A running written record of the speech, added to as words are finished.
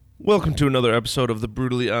Welcome to another episode of the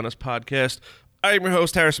Brutally Honest Podcast. I am your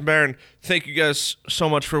host, Harrison Barron. Thank you guys so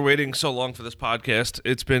much for waiting so long for this podcast.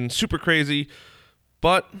 It's been super crazy,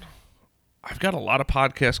 but I've got a lot of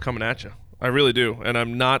podcasts coming at you. I really do, and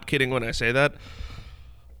I'm not kidding when I say that.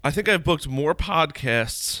 I think I've booked more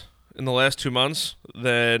podcasts in the last 2 months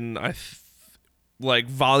than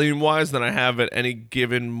volume-wise than I have at any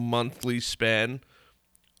given monthly span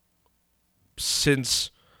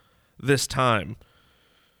since this time.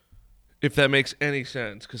 If that makes any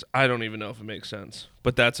sense, because I don't even know if it makes sense.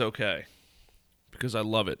 But that's okay, because I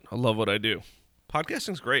love it. I love what I do.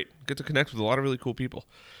 Podcasting's great. I get to connect with a lot of really cool people.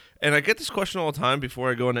 And I get this question all the time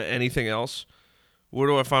before I go into anything else. Where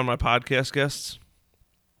do I find my podcast guests?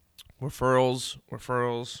 Referrals.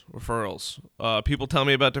 People tell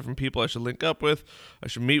me about different people I should link up with, I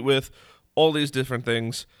should meet with, all these different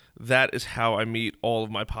things. That is how I meet all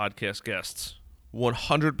of my podcast guests.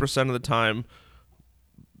 100% of the time,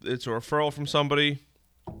 it's a referral from somebody.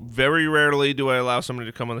 Very rarely do I allow somebody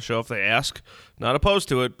to come on the show if they ask. Not opposed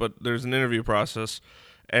to it, but there's an interview process.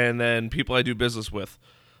 And then people I do business with.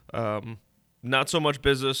 Not so much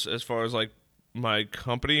business as far as like my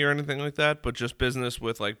company or anything like that, but just business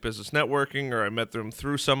with like business networking, or I met them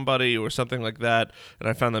through somebody or something like that, and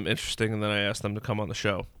I found them interesting, and then I asked them to come on the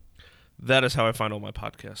show. That is how I find all my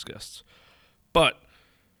podcast guests. But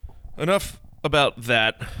enough about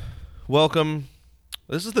that. Welcome.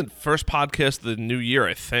 This is the first podcast of the new year,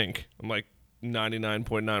 I think. I'm like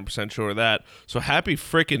 99.9% sure of that. So happy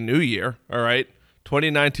freaking new year, all right?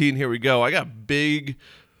 2019, here we go. I got big,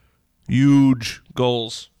 huge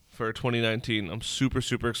goals for 2019. I'm super,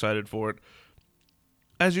 super excited for it.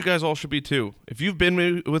 As you guys all should be too. If you've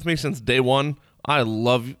been with me since day one, I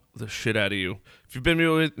love the shit out of you. If you've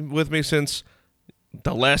been with me since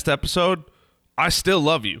the last episode, I still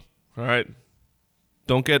love you, all right?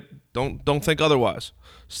 Don't think otherwise.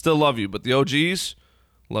 Still love you, but the OGs,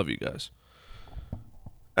 love you guys.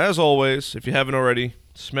 As always, if you haven't already,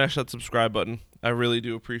 smash that subscribe button. I really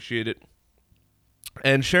do appreciate it.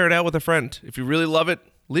 And share it out with a friend. If you really love it,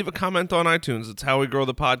 leave a comment on iTunes. It's how we grow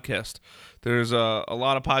the podcast. There's a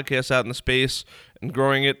lot of podcasts out in the space, and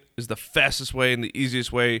growing it is the fastest way and the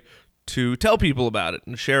easiest way to tell people about it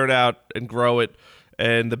and share it out and grow it.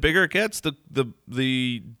 And the bigger it gets,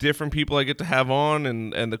 the different people I get to have on,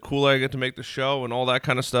 and the cooler I get to make the show and all that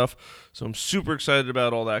kind of stuff. So I'm super excited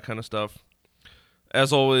about all that kind of stuff.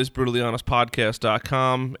 As always,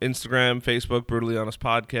 brutallyhonestpodcast.com, Instagram, Facebook, Brutally Honest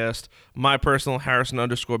Podcast, my personal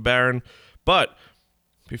Harrison_Barron. But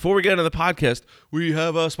before we get into the podcast, we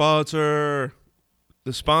have a sponsor.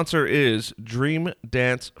 The sponsor is Dream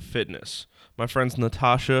Dance Fitness. My friends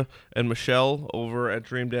Natasha and Michelle over at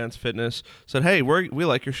Dream Dance Fitness said, hey, we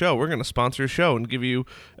like your show. We're going to sponsor your show and give you,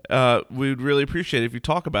 we'd really appreciate it if you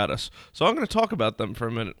talk about us. So I'm going to talk about them for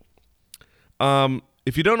a minute.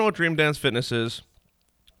 If you don't know what Dream Dance Fitness is,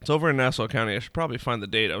 it's over in Nassau County. I should probably find the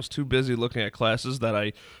date. I was too busy looking at classes that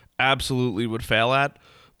I absolutely would fail at,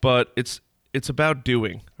 but it's about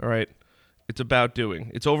doing, all right? It's about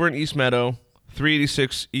doing. It's over in East Meadow,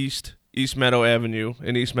 386 East Meadow Avenue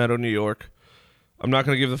in East Meadow, New York. I'm not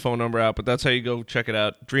going to give the phone number out, but that's how you go check it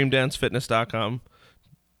out. DreamDanceFitness.com.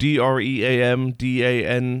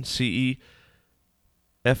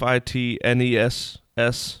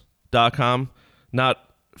 DreamDanceFitness.com. Not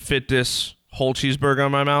fitness, whole cheeseburger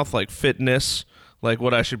on my mouth, like fitness, like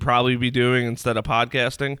what I should probably be doing instead of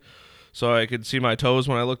podcasting, so I could see my toes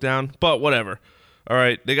when I look down. But whatever. All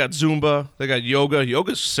right, they got Zumba. They got yoga.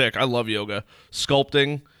 Yoga's sick. I love yoga.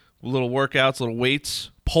 Sculpting, little workouts, little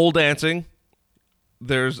weights, pole dancing.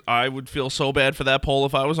 I would feel so bad for that pole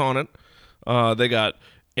if I was on it. They got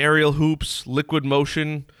aerial hoops, liquid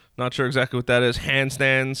motion, not sure exactly what that is,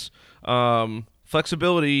 handstands,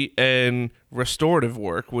 flexibility, and restorative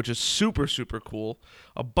work, which is super, super cool.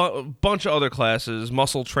 A bunch of other classes,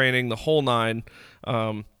 muscle training, the whole nine.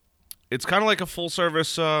 It's kind of like a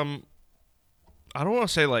full-service, I don't want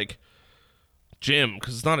to say like gym,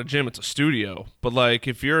 because it's not a gym, it's a studio. But like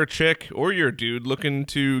if you're a chick or you're a dude looking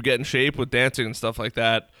to get in shape with dancing and stuff like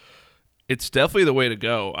that, it's definitely the way to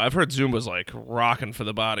go. I've heard Zumba's like rocking for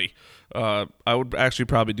the body. I would actually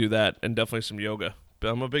probably do that, and definitely some yoga. But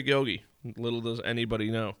I'm a big yogi. Little does anybody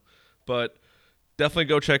know. But definitely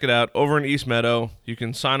go check it out. Over in East Meadow, you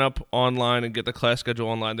can sign up online and get the class schedule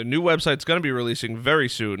online. The new website's going to be releasing very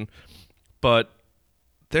soon, but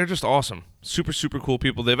they're just awesome. Super, super cool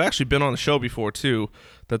people. They've actually been on the show before, too.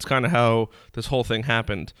 That's kind of how this whole thing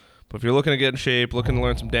happened. But if you're looking to get in shape, looking to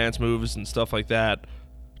learn some dance moves and stuff like that,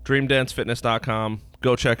 DreamDanceFitness.com.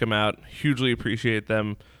 Go check them out. Hugely appreciate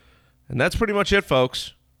them. And that's pretty much it,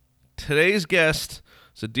 folks. Today's guest,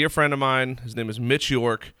 It's a dear friend of mine. His name is Mitch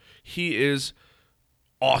York. He is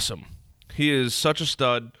awesome. He is such a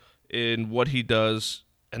stud in what he does.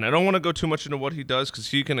 And I don't want to go too much into what he does because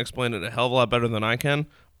he can explain it a hell of a lot better than I can.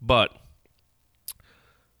 But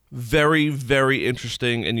very, very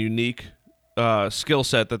interesting and unique skill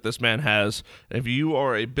set that this man has. If you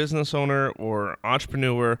are a business owner or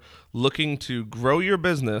entrepreneur looking to grow your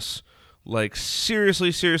business, like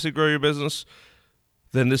seriously grow your business,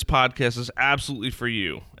 then this podcast is absolutely for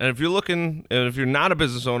you. And if you're not a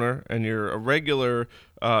business owner and you're a regular,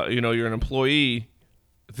 you're an employee,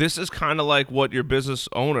 this is kind of like what your business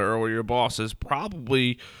owner or your boss is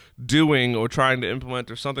probably doing or trying to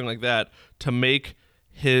implement or something like that to make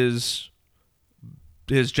his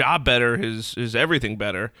job better, his everything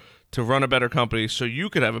better, to run a better company so you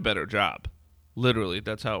could have a better job. Literally,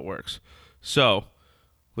 that's how it works. So,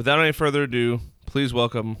 without any further ado, please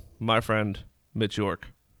welcome my friend, Mitch York.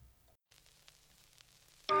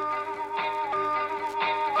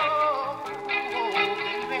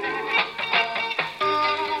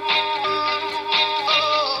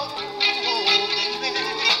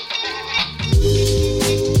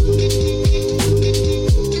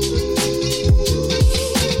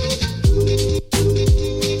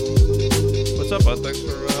 What's up, bud? Thanks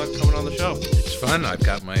for coming on the show. It's fun. I've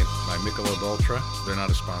got my Michelob Ultra. They're not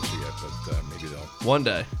a sponsor yet, but maybe they'll. One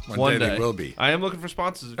day they will be. I am looking for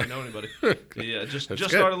sponsors if you know anybody. Yeah, just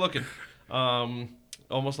started looking.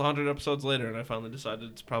 Almost 100 episodes later, and I finally decided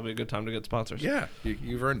it's probably a good time to get sponsors. Yeah,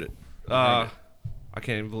 you've earned it. I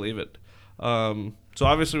can't even believe it. So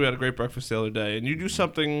obviously we had a great breakfast the other day, and you do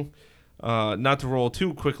something, not to roll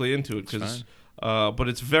too quickly into it, but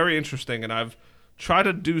it's very interesting, and I've tried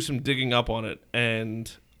to do some digging up on it,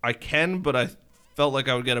 and I can, but I felt like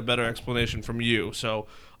I would get a better explanation from you. So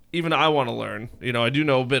even I want to learn. I do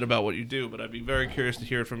know a bit about what you do, but I'd be very curious to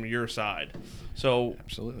hear it from your side. So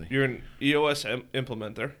absolutely, you're an EOS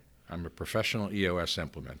implementer. I'm a professional EOS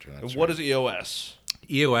implementer. That's what right. is EOS?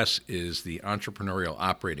 EOS is the entrepreneurial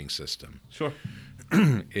operating system. Sure.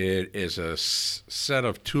 It is a set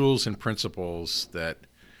of tools and principles that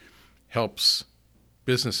helps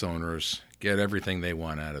business owners get everything they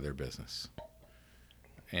want out of their business.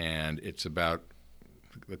 And it's about,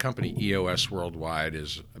 the company EOS Worldwide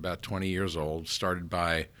is about 20 years old, started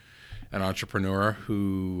by an entrepreneur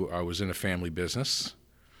who was in a family business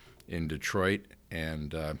in Detroit,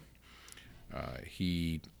 and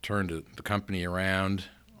he turned the company around,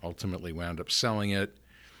 ultimately wound up selling it,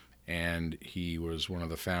 and he was one of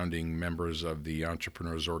the founding members of the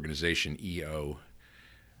Entrepreneurs Organization, EO,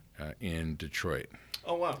 in Detroit.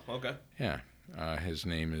 Oh, wow. Okay. Yeah. His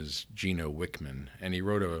name is Gino Wickman, and he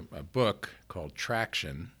wrote a book called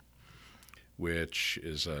Traction, which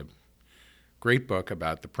is a great book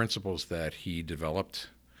about the principles that he developed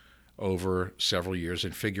over several years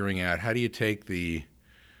in figuring out how do you take the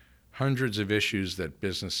hundreds of issues that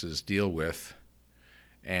businesses deal with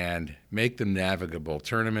and make them navigable,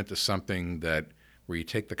 turn them into something that where you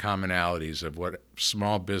take the commonalities of what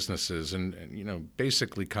small businesses and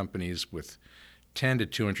basically companies with 10 to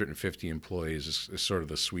 250 employees is sort of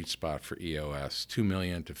the sweet spot for EOS, $2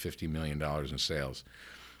 million to $50 million in sales.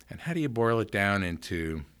 And how do you boil it down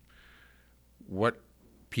into what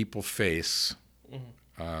people face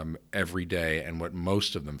every day and what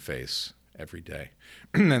most of them face every day?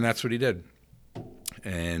 And that's what he did.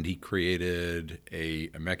 And he created a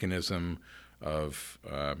mechanism of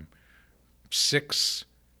 6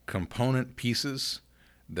 component pieces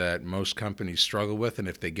that most companies struggle with, and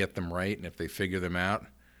if they get them right and if they figure them out,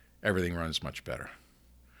 everything runs much better.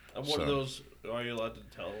 And what are those? Are you allowed to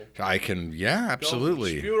tell? I can, yeah,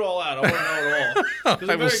 absolutely. Spew it all out. I want to know it all. 'Cause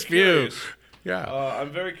I will spew. Curious. Yeah. I'm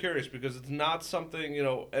very curious because it's not something,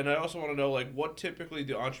 and I also want to know, what typically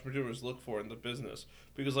do entrepreneurs look for in the business?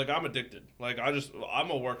 Because, I'm addicted. I'm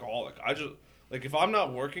a workaholic. If I'm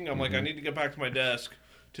not working, I'm I need to get back to my desk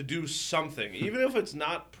to do something. Even if it's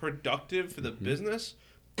not productive for the business,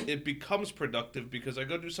 it becomes productive because I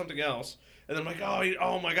go do something else, and then I'm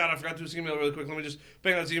oh my God, I forgot to do this email really quick. Let me just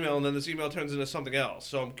bang out this email, and then this email turns into something else.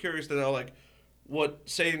 So I'm curious to know, what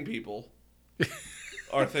sane people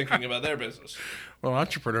are thinking about their business. Well,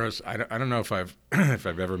 entrepreneurs, I don't know if I've if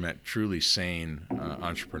I've ever met truly sane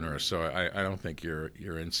entrepreneurs. So I don't think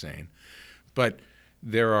you're insane, but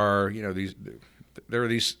there are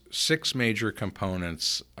these 6 major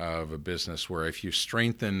components of a business where if you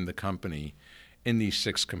strengthen the company in these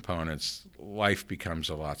 6 components, life becomes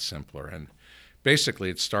a lot simpler. And basically,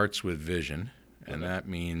 it starts with vision, and that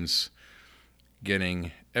means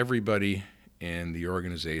getting everybody in the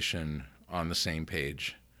organization on the same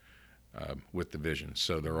page with the vision,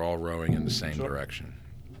 so they're all rowing in the same direction.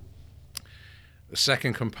 The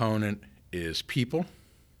second component is people,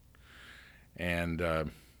 and the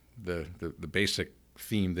basic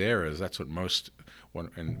theme there is that's what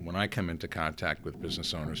when I come into contact with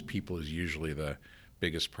business owners, people is usually the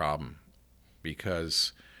biggest problem,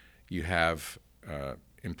 because you have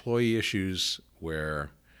employee issues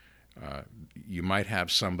where you might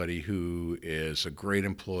have somebody who is a great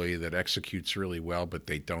employee that executes really well, but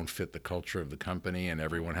they don't fit the culture of the company, and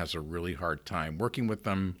everyone has a really hard time working with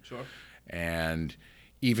them. Sure. And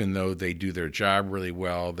even though they do their job really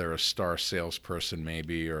well, they're a star salesperson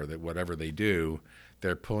maybe, or that whatever they do,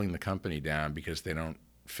 they're pulling the company down because they don't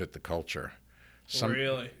fit the culture.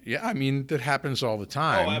 Really? Yeah, I mean, that happens all the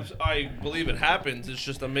time. Oh, I believe it happens. It's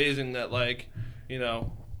just amazing that, like,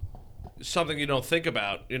 something you don't think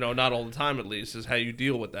about, not all the time at least, is how you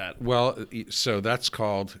deal with that. Well, so that's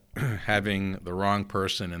called having the wrong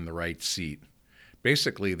person in the right seat.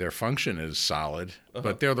 Basically, their function is solid,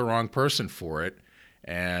 but they're the wrong person for it,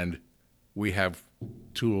 and we have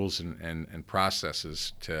tools and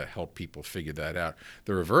processes to help people figure that out.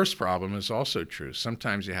 The reverse problem is also true.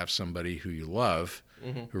 Sometimes you have somebody who you love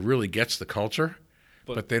who really gets the culture,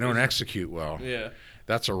 but they don't execute well. Yeah.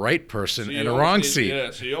 That's a right person in a wrong seat.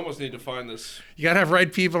 Yeah, so you almost need to find this. You got to have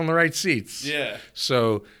right people in the right seats. Yeah.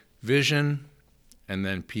 So vision and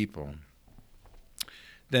then people.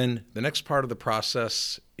 Then the next part of the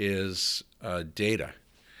process is data.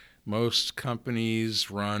 Most companies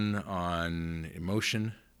run on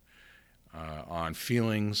emotion, on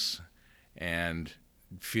feelings, and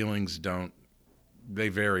feelings they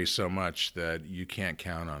vary so much that you can't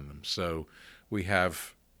count on them. So we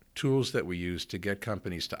have tools that we use to get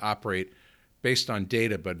companies to operate based on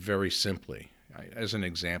data, but very simply. As an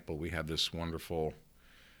example, we have this wonderful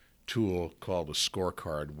tool called a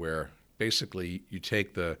scorecard, where basically you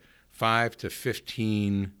take the 5 to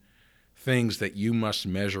 15 things that you must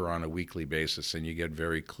measure on a weekly basis, and you get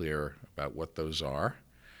very clear about what those are.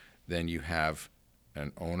 Then you have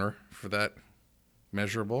an owner for that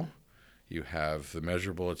measurable. You have the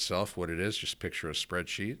measurable itself, what it is. Just picture a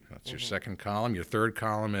spreadsheet. That's your second column. Your third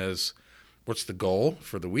column is what's the goal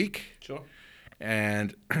for the week. Sure.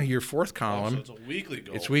 And your fourth column. So it's a weekly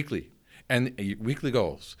goal. It's weekly, and weekly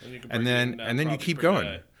goals. And then you keep going.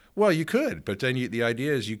 Day. Well, you could, but then the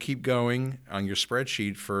idea is you keep going on your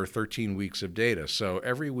spreadsheet for 13 weeks of data. So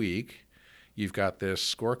every week, you've got this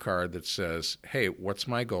scorecard that says, hey, what's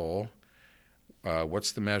my goal?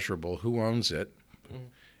 What's the measurable? Who owns it?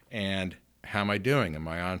 And how am I doing? Am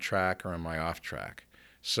I on track or am I off track?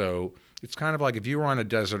 So it's kind of like if you were on a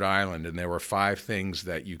desert island and there were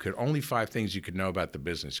only 5 things you could know about the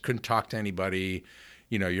business. You couldn't talk to anybody.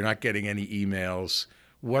 You're not getting any emails.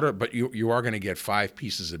 But you are going to get 5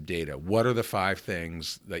 pieces of data. What are the 5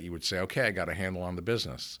 things that you would say, okay, I got a handle on the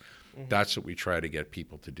business? That's what we try to get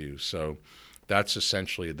people to do. So that's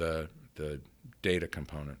essentially the data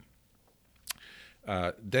component.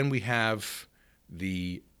 Then we have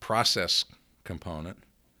the process component.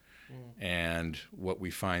 And what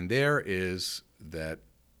we find there is that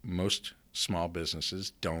most small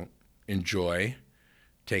businesses don't enjoy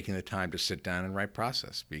taking the time to sit down and write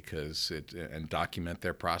process and document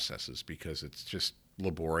their processes, because it's just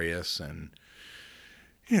laborious, and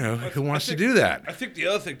who wants to do that? I think the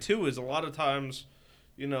other thing too is a lot of times,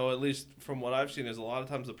 at least from what I've seen, is a lot of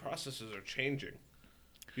times the processes are changing,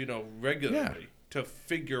 regularly to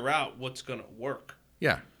figure out what's going to work.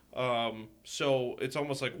 Yeah. So it's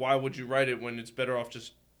almost like, why would you write it when it's better off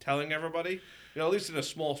just telling everybody? At least in a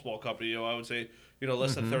small company, I would say,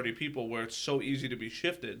 less than 30 people, where it's so easy to be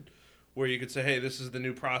shifted, where you could say, hey, this is the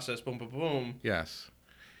new process, boom, boom, boom. Yes.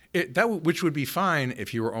 Which would be fine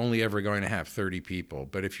if you were only ever going to have 30 people.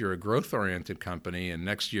 But if you're a growth-oriented company and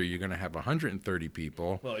next year you're going to have 130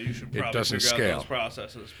 people, well, you should probably it doesn't figure scale. out those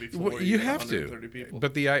processes before you get have 130 to. people.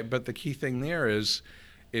 But the key thing there is,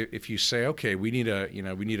 if you say, okay, we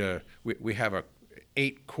have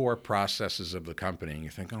 8 core processes of the company, and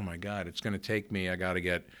you think, oh my God, it's going to take me, I got to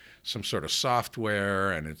get some sort of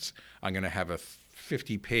software, and I'm going to have a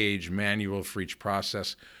 50-page manual for each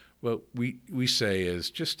process. What we say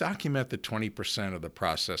is just document the 20% of the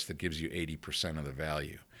process that gives you 80% of the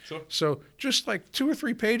value. Sure. So just like 2 or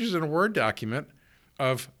 3 pages in a Word document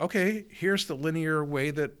of, okay, here's the linear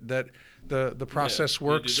way that the process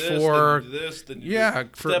works for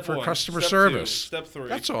customer service. Step 3.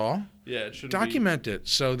 That's all. Yeah, it should document it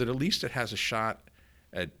so that at least it has a shot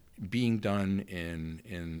at being done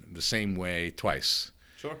in the same way twice.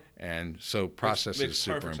 Sure. And so process is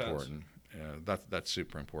super perfect important. That's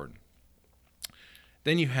super important.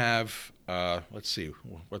 Then you have let's see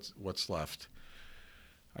what's left.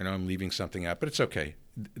 I know I'm leaving something out, but it's okay.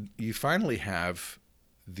 You finally have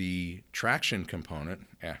the traction component,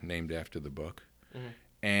 named after the book,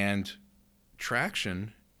 and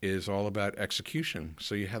traction is all about execution.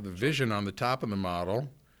 So you have the vision on the top of the model,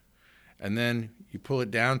 and then you pull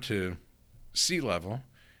it down to sea level,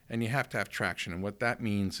 and you have to have traction. And what that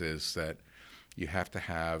means is that you have to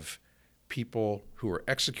have people who are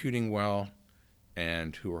executing well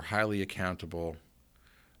and who are highly accountable,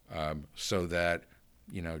 so that,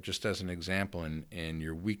 just as an example, in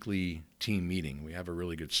your weekly team meeting, we have a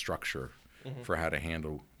really good structure for how to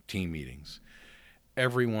handle team meetings.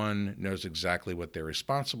 Everyone knows exactly what they're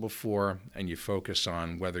responsible for, and you focus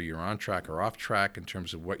on whether you're on track or off track in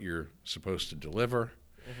terms of what you're supposed to deliver.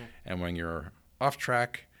 And when you're off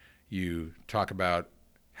track, you talk about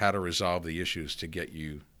how to resolve the issues to get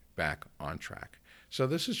you back on track. So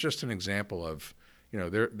this is just an example of,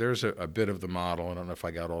 there's a bit of the model. I don't know if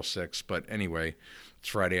I got all 6, but anyway, it's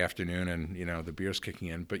Friday afternoon and, the beer's kicking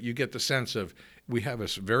in. But you get the sense of, we have a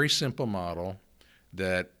very simple model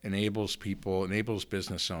that enables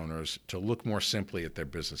business owners to look more simply at their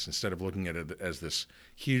business instead of looking at it as this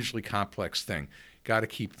hugely complex thing. Got to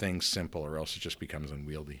keep things simple, or else it just becomes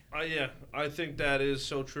unwieldy. Yeah, I think that is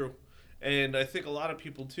so true. And I think a lot of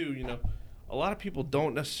people, too, a lot of people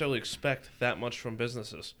don't necessarily expect that much from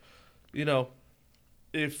businesses.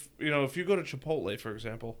 If you go to Chipotle, for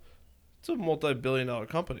example, it's a multi-billion-dollar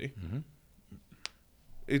company.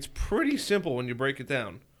 It's pretty simple when you break it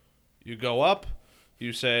down. You go up,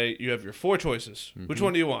 you say you have your 4 choices. Which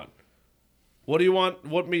one do you want? What do you want?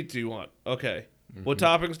 What meat do you want? Okay. What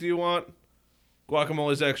toppings do you want?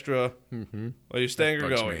 Guacamole's extra. Are you staying or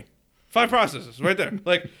going? Me. 5 processes right there.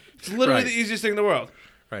 Like, it's literally the easiest thing in the world.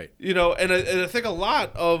 Right. And I think a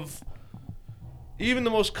lot of even the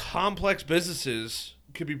most complex businesses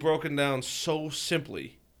can be broken down so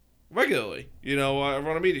simply, regularly. I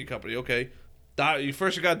run a media company. Okay, you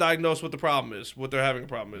got to diagnose what the problem is, what they're having a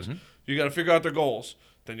problem is. You got to figure out their goals.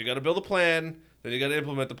 Then you got to build a plan. Then you got to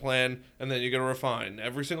implement the plan, and then you got to refine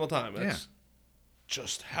every single time. That's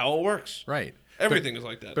just how it works. Right. Everything is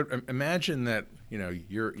like that. But imagine that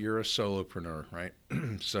you're a solopreneur, right?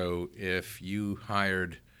 So if you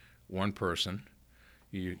hired one person,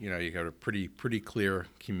 you got a pretty clear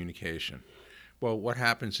communication. Well, what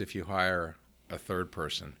happens if you hire a third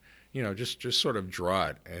person? Just sort of draw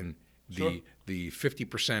it, and the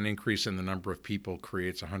 50% increase in the number of people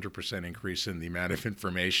creates a 100% increase in the amount of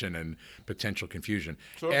information and potential confusion.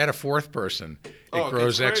 Add a fourth person, it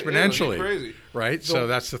grows exponentially, crazy. Right? So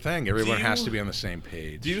that's the thing. Everyone has to be on the same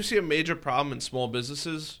page. Do you see a major problem in small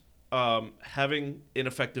businesses having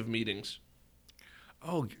ineffective meetings?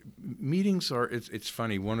 Oh, meetings are. It's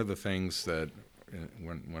funny. One of the things that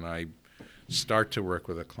when I start to work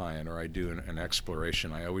with a client or I do an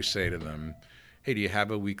exploration, I always say to them, hey, do you have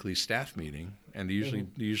a weekly staff meeting? And they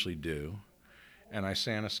usually do. And I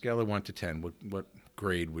say, on a scale of 1 to 10, what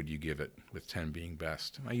grade would you give it, with 10 being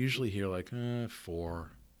best? And I usually hear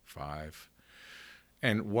 4, 5.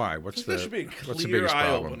 And why? That should be a what's the clear biggest eye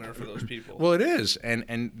problem? opener for those people. Well, it is.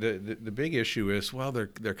 And the big issue is, well, they're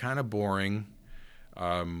kind of boring.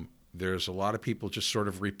 There's a lot of people just sort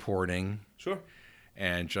of reporting. Sure.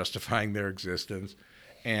 And justifying their existence.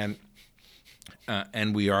 And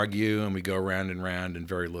we argue and we go round and round, and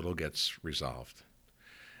very little gets resolved.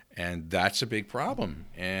 And that's a big problem.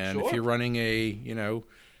 And if you're running a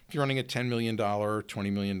 $10 million,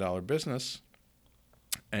 $20 million business,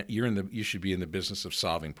 you should be in the business of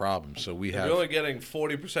solving problems. So if you're only getting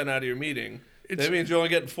 40% out of your meeting, that means you're only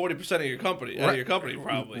getting 40% of your company, out of your company,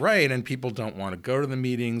 probably. Right, and people don't want to go to the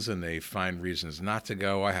meetings, and they find reasons not to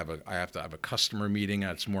go. I have to have a customer meeting.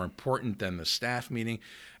 It's more important than the staff meeting.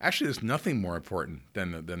 Actually, there's nothing more important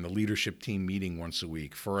than the leadership team meeting once a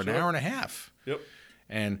week for an hour and a half. Yep.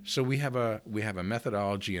 And so we have a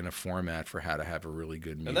methodology and a format for how to have a really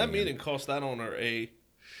good meeting. And that meeting costs that owner a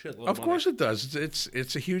shitload of course it does.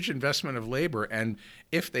 It's a huge investment of labor, and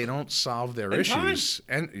if they don't solve their issues,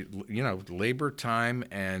 and labor, time,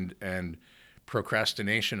 and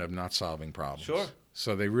procrastination of not solving problems. Sure.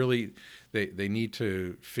 So they really they need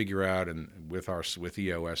to figure out, and with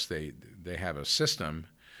EOS they have a system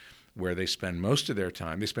where they spend most of their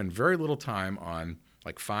time. They spend very little time on,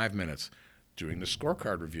 like, 5 minutes doing the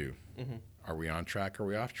scorecard review. Are we on track? Are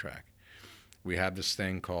we off track? We have this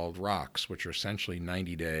thing called ROCs, which are essentially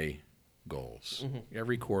 90-day goals.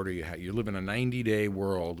 Every quarter you live in a 90-day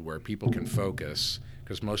world where people can focus,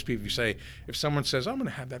 because most people, if someone says, I'm going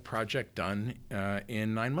to have that project done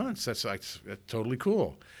in 9 months, that's totally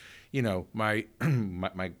cool. My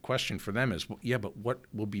question for them is, but what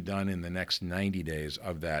will be done in the next 90 days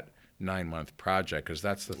of that 9-month project? Because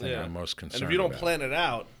that's the thing I'm most concerned about. And if you don't plan it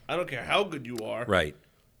out, I don't care how good you are. Right.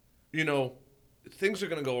 things are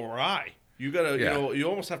going to go awry. You got to, Yeah. you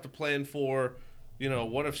almost have to plan for,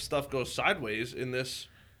 what if stuff goes sideways in this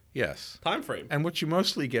Yes. time frame. And what you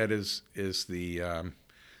mostly get is the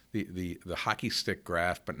hockey stick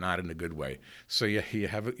graph, but not in a good way. So you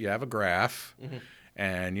have a graph,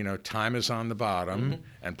 and time is on the bottom,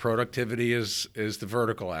 and productivity is the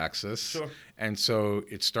vertical axis. Sure. And so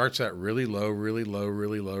it starts at really low, really low,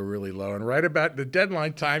 really low, really low, and right about the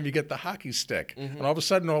deadline time, you get the hockey stick, and all of a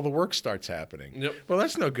sudden, all the work starts happening. Yep. Well,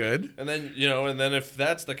 that's no good. And then, if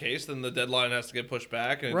that's the case, then the deadline has to get pushed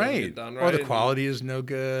back and it doesn't Right. get done right. Or the quality is no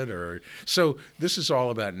good. So this is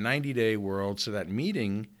all about 90-day world. So that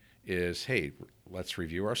meeting is, hey, let's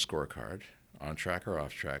review our scorecard, on track or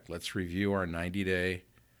off track. Let's review our 90-day,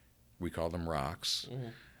 we call them rocks.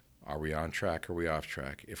 Are we on track or are we off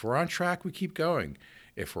track? If we're on track, we keep going.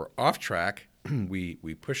 If we're off track, we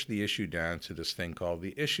push the issue down to this thing called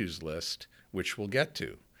the issues list, which we'll get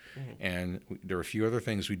to. And there are a few other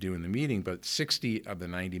things we do in the meeting, but 60 of the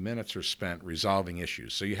 90 minutes are spent resolving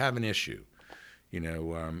issues. So you have an issue.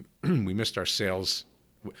 We missed our sales.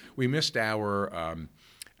 We missed our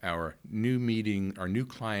new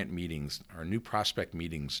client meetings, our new prospect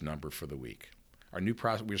meetings number for the week. We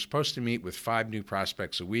were supposed to meet with 5 new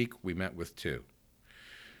prospects a week. We met with 2.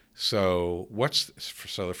 So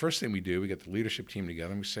the first thing we do, we get the leadership team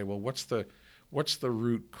together and we say, well, what's the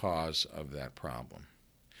root cause of that problem?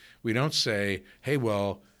 We don't say, hey,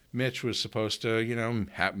 well, Mitch was supposed to,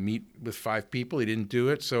 meet with 5 people. He didn't do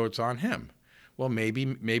it, so it's on him. Well, maybe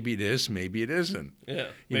it is, maybe it isn't. Yeah,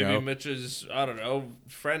 maybe Mitch's,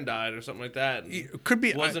 friend died or something like that. It could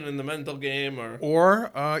be wasn't in the mental game,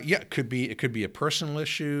 it could be a personal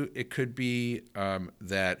issue. It could be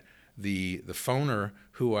that the phoner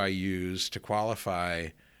who I use to qualify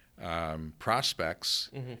prospects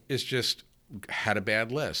is just had a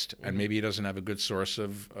bad list, and maybe he doesn't have a good source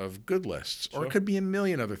of good lists. Sure. Or it could be a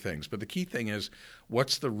million other things. But the key thing is,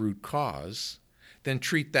 what's the root cause? Then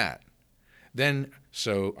treat that.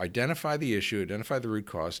 So identify the issue, identify the root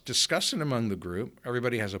cause, discuss it among the group.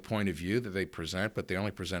 Everybody has a point of view that they present, but they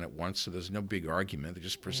only present it once, so there's no big argument. They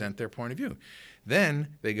just present their point of view.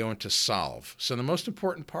 Then they go into solve. So the most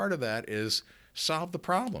important part of that is solve the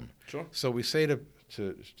problem. Sure. So we say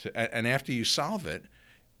and after you solve it,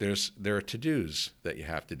 there are to-dos that you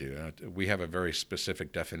have to do. We have a very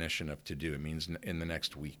specific definition of to-do. It means in the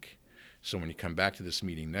next week. So when you come back to this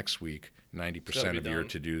meeting next week, 90% of your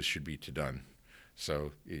to-dos should be done.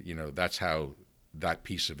 So, that's how that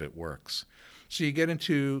piece of it works. So you get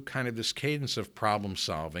into kind of this cadence of problem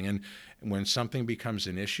solving. And when something becomes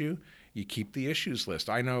an issue, you keep the issues list.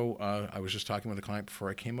 I know I was just talking with a client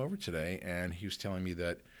before I came over today, and he was telling me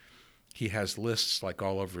that he has lists like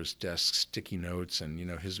all over his desk, sticky notes, and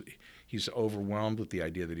he's overwhelmed with the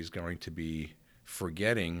idea that he's going to be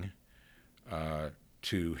forgetting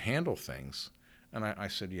to handle things. And I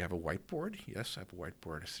said, do you have a whiteboard? Yes, I have a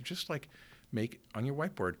whiteboard. I said, just make on your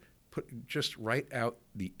whiteboard, just write out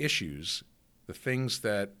the issues, the things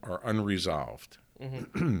that are unresolved.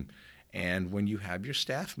 And when you have your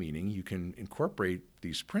staff meeting, you can incorporate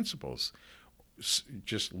these principles.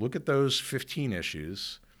 Just look at those 15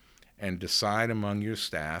 issues and decide among your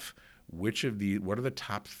staff what are the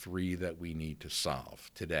top 3 that we need to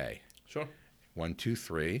solve today. Sure. 1, 2,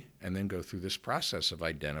 3, and then go through this process of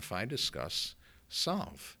identify, discuss,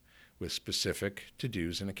 solve with specific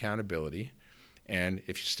to-dos and accountability. And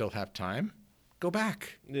if you still have time, go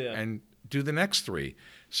back and do the next 3.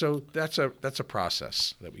 So that's a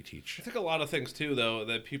process that we teach. I think a lot of things too, though,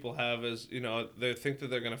 that people have is, they think that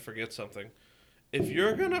they're going to forget something. If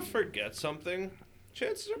you're going to forget something,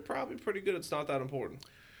 chances are probably pretty good it's not that important.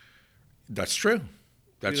 That's true.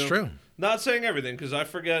 That's true. Not saying everything, because I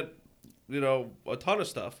forget, a ton of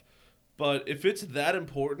stuff. But if it's that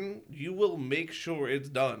important, you will make sure it's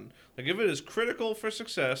done. Like, if it is critical for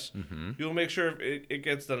success, you'll make sure it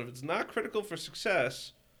gets done. If it's not critical for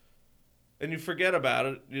success and you forget about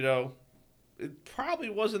it, it probably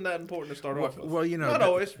wasn't that important to start off with. Well, not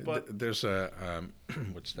always, but there's a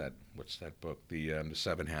what's that book? The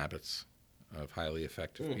 7 Habits of Highly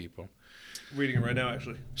Effective People. Reading it right now,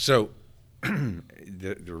 actually. So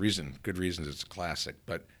the good reasons it's a classic,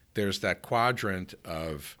 but there's that quadrant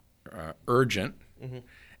of urgent,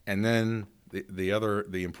 and then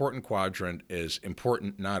the important quadrant is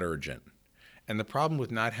important, not urgent. And the problem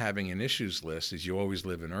with not having an issues list is you always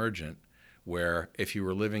live in urgent, where if you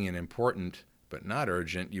were living in important but not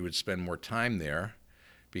urgent, you would spend more time there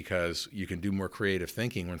because you can do more creative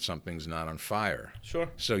thinking when something's not on fire. Sure.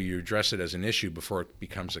 So you address it as an issue before it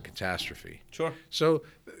becomes a catastrophe. Sure. So,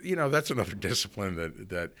 that's another discipline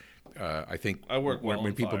that I think I work well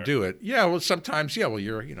when on people fire. do it, yeah. Well, sometimes, yeah. Well,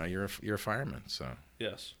 you're a fireman, so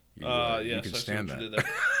Yes. you Yes, can I see stand what that. you did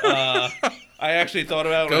there. I actually thought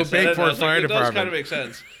about it when Go I said it. And I Bayport was like, Fire it does kind of Department. make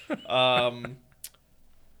sense.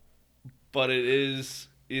 But it is,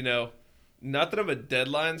 not that I'm a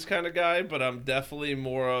deadlines kind of guy, but I'm definitely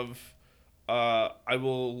more of, I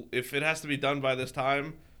will, if it has to be done by this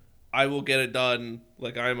time, I will get it done.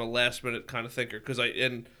 Like I'm a last minute kind of thinker because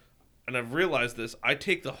and I've realized this. I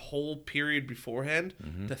take the whole period beforehand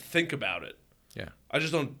to think about it. Yeah. I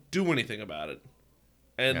just don't do anything about it.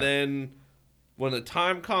 And Yeah. then when the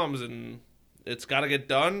time comes and it's got to get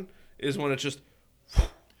done is when it's just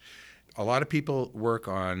A lot of people work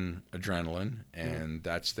on adrenaline, and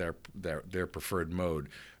that's their preferred mode.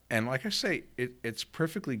 And like I say, it's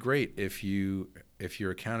perfectly great if your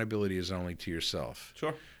accountability is only to yourself.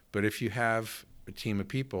 sure. But if you have a team of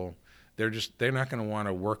people, they're not going to want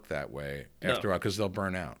to work that way after a while because they'll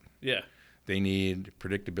burn out. Yeah. They need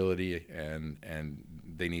predictability, and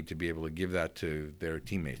they need to be able to give that to their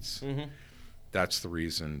teammates. Mm-hmm. That's the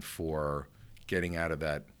reason for getting out of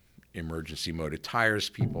that emergency mode. It tires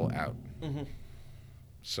people out. Mm-hmm.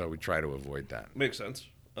 So we try to avoid that. Makes sense.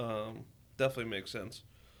 Definitely makes sense.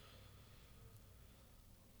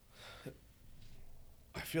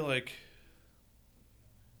 I feel like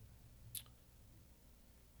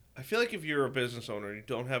if you're a business owner and you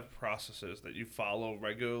don't have processes that you follow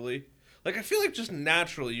regularly, like I feel like just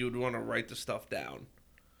naturally you would want to write the stuff down.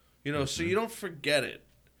 So you don't forget it.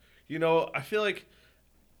 I feel like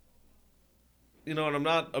and I'm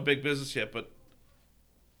not a big business yet, but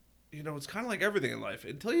it's kind of like everything in life.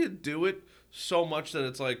 Until you do it so much that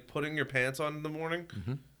it's like putting your pants on in the morning,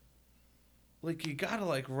 like you gotta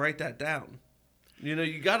like write that down.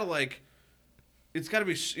 You gotta like, it's gotta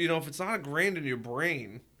be, if it's not ingrained in your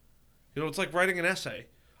brain, it's like writing an essay.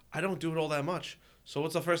 I don't do it all that much. So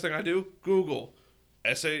what's the first thing I do? Google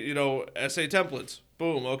essay, essay templates.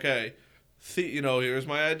 Boom. Okay. Here's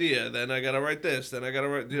my idea. Then I gotta write this. Then I gotta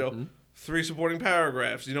write, 3 supporting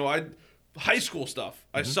paragraphs. High school stuff.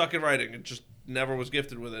 I suck at writing. It just never was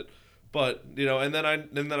gifted with it. But and then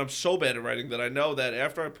I'm so bad at writing that I know that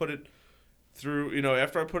after I put it through,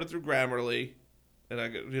 Grammarly, and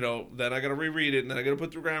then I gotta reread it, and then I gotta put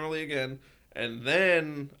it through Grammarly again, and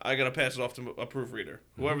then I gotta pass it off to a proofreader,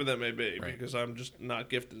 whoever that may be, Right. because I'm just not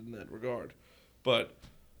gifted in that regard. But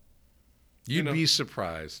You'd be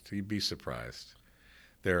surprised. You'd be surprised.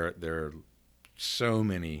 There are so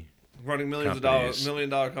many running millions of companies. dollars, $1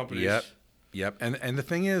 million companies. Yep. And the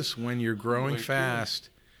thing is, when you're growing Like, fast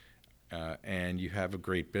and you have a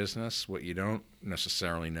great business, what you don't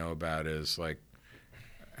necessarily know about is like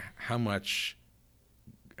how much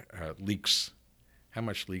leaks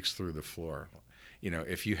through the floor.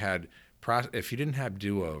 If you didn't have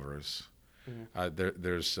do-overs,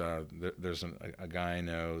 there's a guy I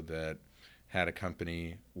know that had a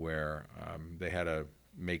company where they had to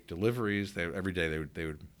make deliveries. Every day they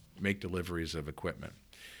would make deliveries of equipment,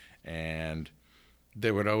 and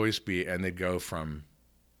they would always be, and they'd go from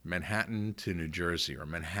Manhattan to New Jersey or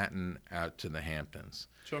Manhattan out to the Hamptons.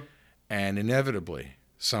 Sure. And inevitably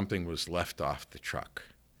something was left off the truck.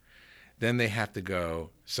 Then they have to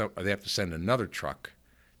send another truck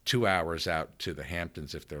 2 hours out to the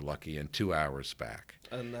Hamptons if they're lucky, and 2 hours back.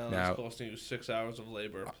 And now that's costing you 6 hours of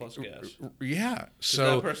labor plus gas. Yeah.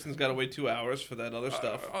 So that person's got to wait 2 hours for that other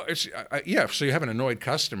stuff. So you have an annoyed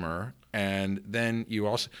customer, and then you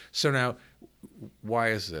also. So now, why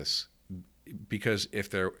is this? Because if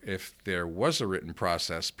there was a written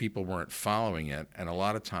process, people weren't following it, and a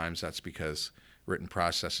lot of times that's because written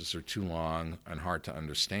processes are too long and hard to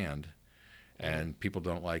understand, and people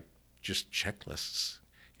don't like just checklists.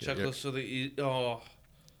 Checklists are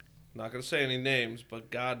not going to say any names, but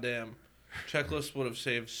goddamn, checklists would have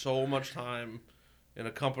saved so much time in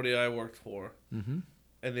a company I worked for. Mm-hmm.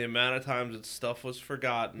 And the amount of times that stuff was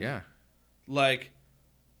forgotten. Yeah. Like,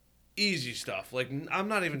 easy stuff. Like, I'm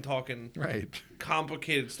not even talking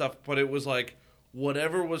complicated stuff, but it was like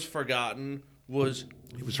whatever was forgotten was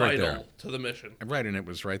vital right there to the mission. Right, and it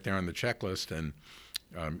was right there on the checklist, and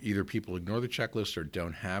either people ignore the checklist or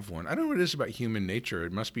don't have one. I don't know what it is about human nature.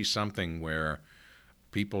 It must be something where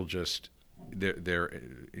people just they're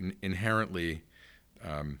inherently.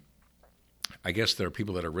 I guess there are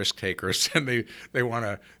people that are risk takers, and they want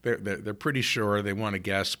to. They're pretty sure they want to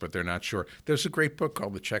guess, but they're not sure. There's a great book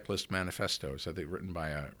called The Checklist Manifesto. It's written by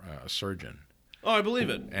a surgeon. Oh, I believe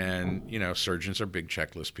it. And surgeons are big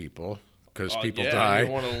checklist people. Because people You die.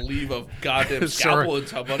 don't want to leave a goddamn scalpel in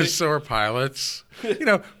somebody. So are pilots.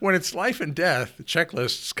 When it's life and death,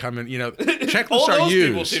 checklists come in. Checklists All are those used.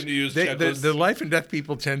 people seem to use checklists. The life and death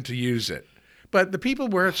people tend to use it. But the people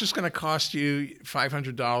where it's just going to cost you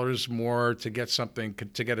 $500 more to get something,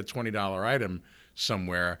 to get a $20 item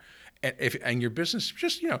somewhere, and your business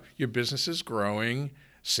just, your business is growing,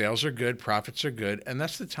 sales are good, profits are good, and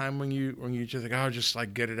that's the time when you just think, oh, just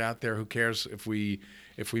like get it out there. Who cares if we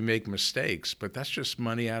make mistakes? But that's just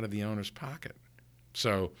money out of the owner's pocket.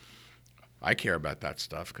 So I care about that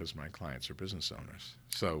stuff because my clients are business owners.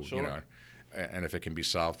 So Sure. And if it can be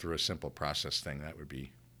solved through a simple process thing, that would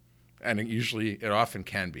be, and it often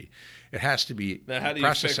can be. It has to be. Now, how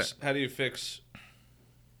do you fix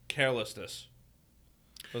carelessness?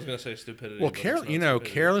 I was going to say stupidity. Well, but it's not stupidity.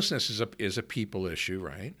 carelessness is a people issue,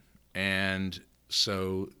 right? And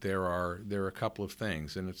so there are a couple of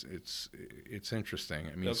things, and it's interesting.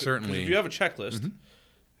 I mean, Okay, 'cause certainly, if you have a checklist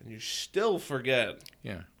and you still forget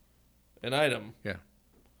yeah, an item, yeah.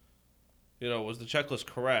 was the checklist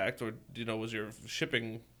correct, or was your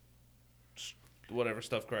shipping whatever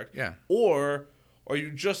stuff correct? Yeah. Or are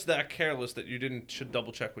you just that careless that you should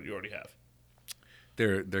double check what you already have?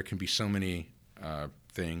 There can be so many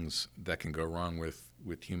things that can go wrong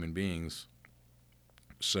with human beings.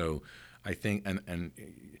 So I think, and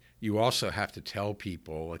you also have to tell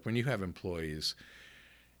people, like when you have employees,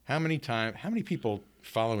 how many people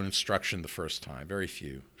follow an instruction the first time? Very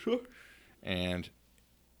few. Sure.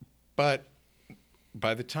 But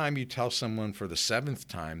by the time you tell someone for the seventh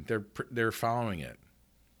time, they're following it.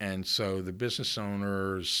 And so the business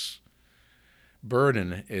owner's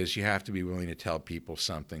burden is you have to be willing to tell people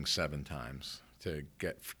something 7 times to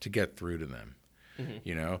get through to them.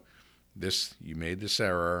 Mm-hmm. You made this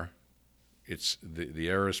error. It's the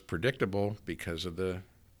error is predictable because of the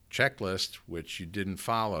checklist, which you didn't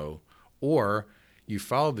follow, or you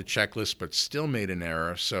followed the checklist but still made an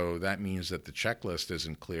error. So that means that the checklist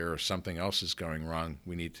isn't clear or something else is going wrong.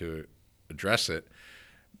 We need to address it.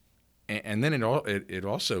 And then it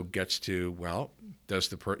also gets to, well,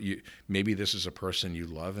 maybe this is a person you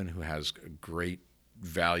love and who has great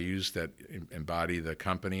values that embody the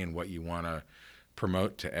company and what you want to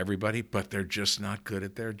promote to everybody, but they're just not good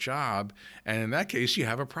at their job. And in that case, you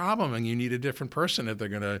have a problem and you need a different person if they're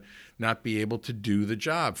going to not be able to do the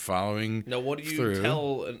job following Now, what do you through.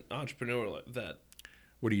 tell an entrepreneur like that?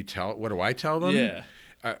 What do I tell them? Yeah.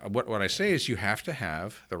 What I say is you have to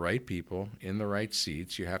have the right people in the right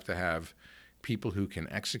seats. You have to have people who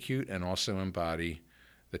can execute and also embody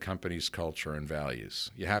the company's culture and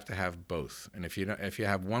values. You have to have both. And if you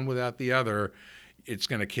have one without the other, it's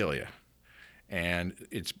going to kill you. And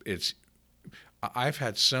I've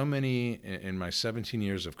had so many in my 17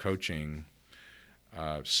 years of coaching,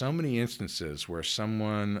 so many instances where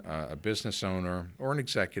someone, a business owner or an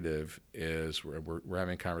executive, we're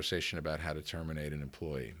having a conversation about how to terminate an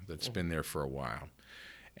employee that's been there for a while.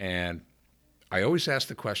 And I always ask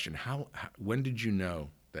the question, when did you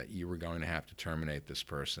know that you were going to have to terminate this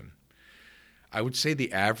person? I would say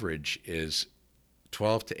the average is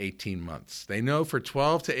 12 to 18 months. They know for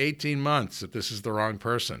 12 to 18 months that this is the wrong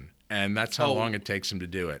person, and that's how long it takes them to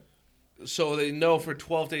do it. So they know for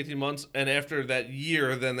 12 to 18 months, and after that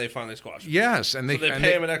year, then they finally squash him. Yes, and they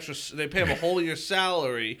pay him they pay him a whole year's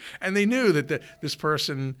salary. And they knew that this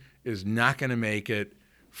person is not going to make it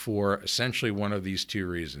for essentially one of these 2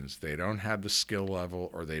 reasons. They don't have the skill level,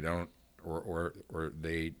 or they don't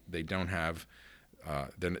have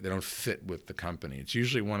they don't fit with the company. It's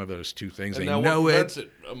usually one of those 2 things. And they now know what prevents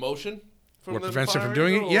it. Emotion? What prevents them from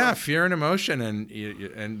doing it? Yeah, fear and emotion,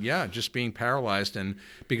 and just being paralyzed. And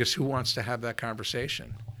because who wants to have that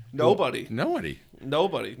conversation? Nobody. Nobody.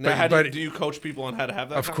 Now, do you coach people on how to have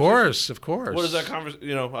that conversation? Of course. What is that conversation?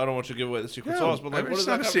 I don't want you to give away the secret sauce, but what does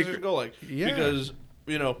that conversation go like? Yeah. Because,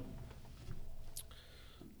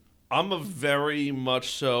 I'm a very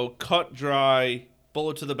much so cut, dry,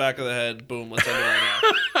 bullet to the back of the head, boom, let's end it right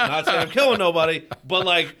now. Not saying I'm killing nobody,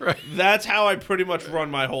 but that's how I pretty much run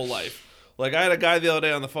my whole life. Like, I had a guy the other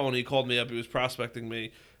day on the phone. He called me up. He was prospecting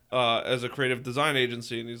me as a creative design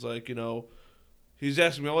agency, and he's like, he's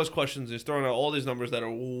asking me all these questions. He's throwing out all these numbers that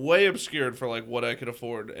are way obscured for what I could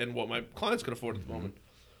afford and what my clients could afford at the moment.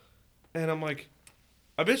 And I'm like,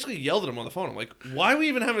 I basically yelled at him on the phone. I'm like, why are we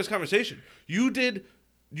even having this conversation? You did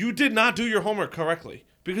not do your homework correctly,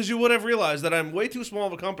 because you would have realized that I'm way too small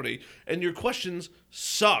of a company and your questions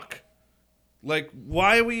suck. Like,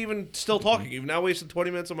 why are we even still talking? You've now wasted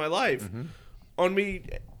 20 minutes of my life on me.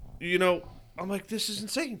 I'm like, this is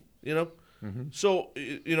insane, So,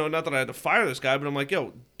 not that I had to fire this guy, but I'm like,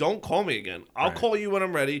 yo, don't call me again. I'll call you when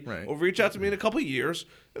I'm ready. Right. Or reach out to me in a couple of years,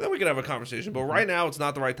 and then we can have a conversation. But right now, it's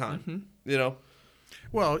not the right time,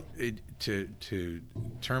 Well, to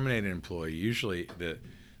terminate an employee, usually the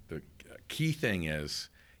key thing is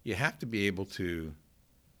you have to be able to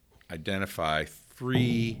identify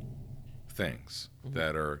three things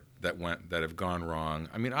that have gone wrong.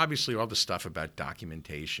 I mean, obviously, all the stuff about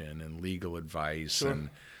documentation and legal advice Sure. and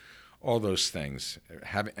all those things,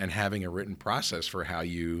 having a written process for how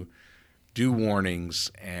you do warnings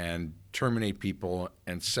and terminate people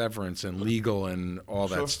and severance and legal and all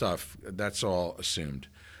Sure. that stuff. That's all assumed.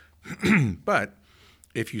 But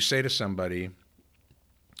if you say to somebody,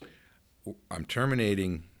 I'm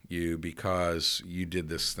terminating you because you did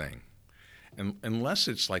this thing, and unless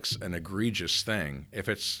it's like an egregious thing, if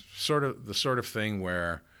it's sort of the sort of thing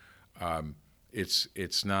where it's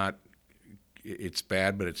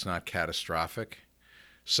bad but it's not catastrophic,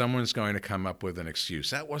 someone's going to come up with an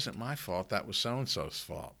excuse. That wasn't my fault. That was so-and-so's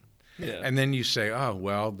fault. Yeah. And then you say, oh,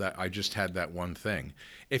 well, I just had that one thing.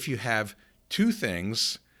 If you have two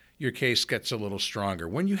things, your case gets a little stronger.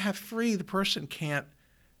 When you have three, the person can't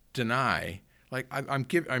deny. Like I'm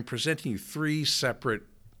presenting you three separate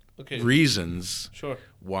reasons Sure.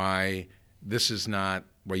 why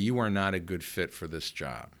you are not a good fit for this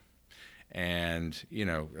job. And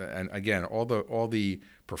and again, all the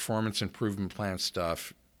performance improvement plan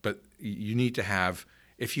stuff. But you need to have,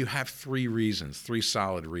 if you have three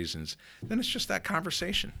solid reasons, then it's just that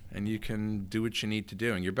conversation, and you can do what you need to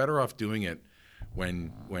do. And you're better off doing it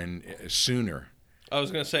when sooner. I was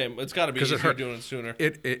gonna say it's got to be easier doing it sooner.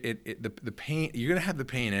 The pain, you're gonna have the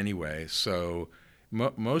pain anyway. So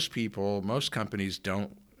most companies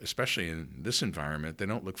don't, especially in this environment, they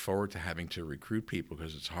don't look forward to having to recruit people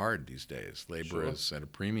because it's hard these days. Labor is at a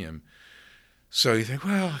premium. So you think,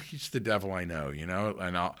 well, he's the devil I know,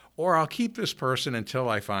 and I'll keep this person until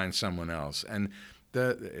I find someone else. And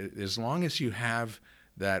as long as you have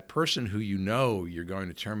that person who you're going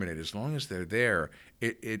to terminate, as long as they're there,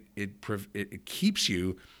 it keeps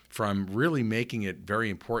you from really making it very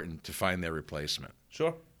important to find their replacement.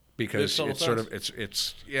 Sure. Because I'll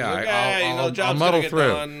muddle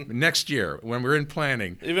through next year when we're in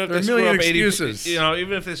planning. Even if there are they a million screw up excuses. 80,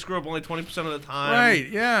 even if they screw up only 20% of the time. Right?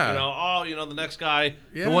 Yeah. The next guy.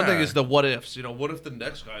 Yeah. The one thing is the what ifs. What if the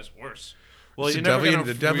next guy's worse? Well, It's you're the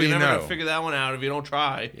never devil you gonna know. figure that one out if you don't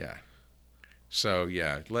try. Yeah. So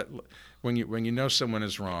when you know someone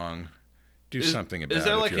is wrong, do something about it. Is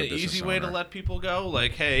there like if you're an a business easy way to owner. let people go?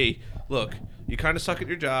 Like, hey, look, you kind of suck at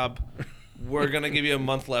your job. We're gonna give you a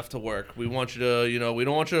month left to work. We want you to, we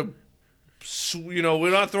don't want you to,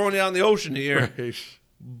 we're not throwing you out in the ocean here, Right.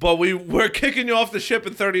 but we're kicking you off the ship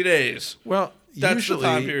in 30 days. Well, That's the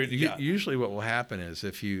time period you got. Usually what will happen is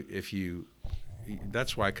if you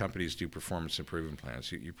that's why companies do performance improvement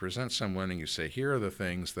plans. You present someone and you say, here are the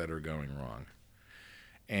things that are going wrong.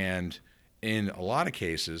 And in a lot of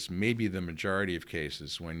cases, maybe the majority of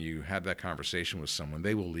cases, when you have that conversation with someone,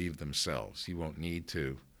 they will leave themselves. You won't need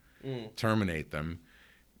to terminate them.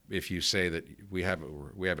 If you say that we have a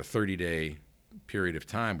 30-day period of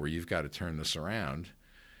time where you've got to turn this around,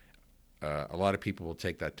 a lot of people will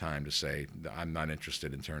take that time to say, I'm not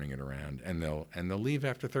interested in turning it around, and they'll leave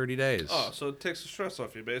after 30 days. Oh, so it takes the stress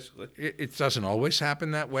off you, basically. It doesn't always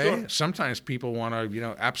happen that way. Sure. Sometimes people want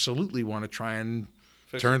to, absolutely want to try and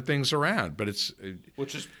turn things around, but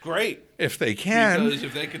which is great if they can. Because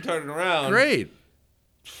if they can turn it around, great.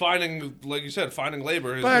 Finding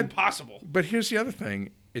labor is impossible. But here's the other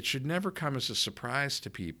thing. It should never come as a surprise to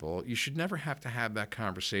people. You should never have to have that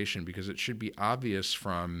conversation because it should be obvious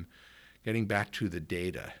from getting back to the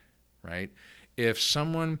data, right?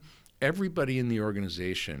 Everybody in the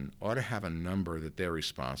organization ought to have a number that they're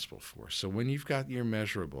responsible for. So when you've got your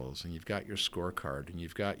measurables and you've got your scorecard and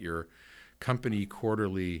you've got your company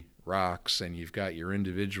quarterly rocks and you've got your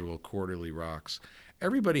individual quarterly rocks,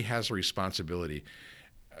 everybody has a responsibility.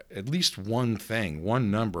 At least one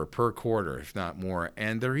number per quarter, if not more,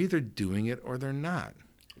 and they're either doing it or they're not.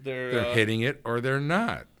 They're hitting it or they're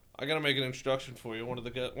not. I gotta make an introduction for you. One of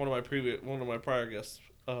my prior guests,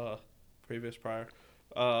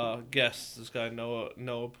 guests. This guy Noah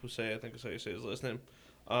Pusey, I think is how you say his last name.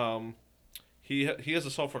 He has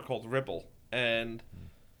a software called Ripple, and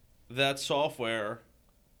that software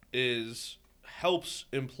helps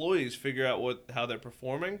employees figure out how they're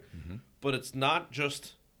performing, but it's not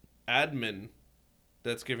just admin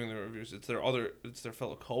that's giving the reviews. It's their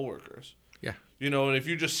fellow coworkers. Yeah. And if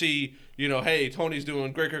you just see, hey, Tony's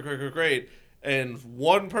doing great, and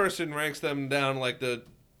one person ranks them down like the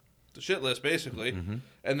shit list basically,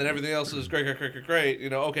 and then everything else is great.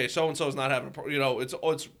 Okay, so and so's not having a it's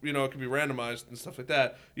it can be randomized and stuff like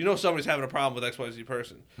that. Somebody's having a problem with XYZ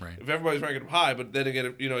person. Right. If everybody's ranking him high, but then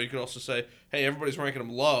again, you could also say, hey, everybody's ranking him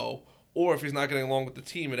low, or if he's not getting along with the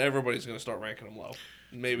team, and everybody's going to start ranking him low.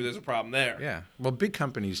 Maybe there's a problem there. Yeah. Well, big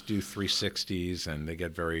companies do 360s, and they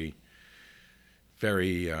get very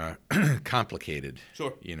very complicated.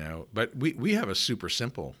 Sure. But we have a super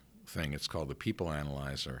simple thing. It's called the People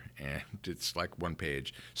Analyzer, and it's like one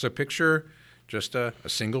page. So picture just a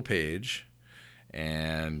single page,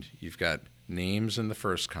 and you've got names in the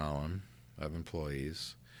first column of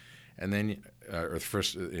employees, and then or the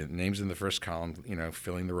first names in the first column,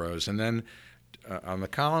 filling the rows, and then on the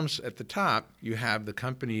columns at the top you have the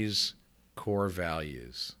company's core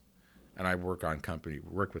values. And I work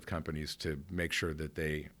with companies to make sure that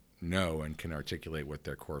they know and can articulate what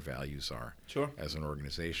their core values are as an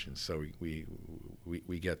organization. So we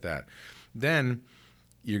get that. Then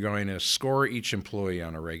you're going to score each employee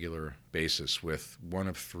on a regular basis with one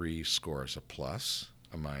of three scores: a plus,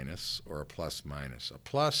 a minus, or a plus minus. A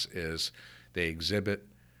plus is they exhibit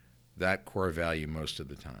that core value most of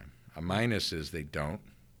the time. A minus is they don't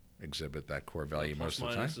exhibit that core value most of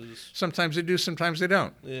the time. Sometimes they do, sometimes they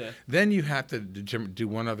don't. Yeah. Then you have to do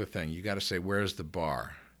one other thing. You got to say, where's the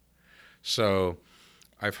bar? So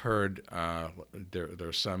I've heard there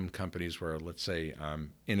are some companies where, let's say,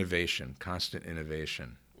 innovation, constant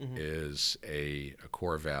innovation is a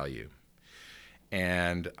core value.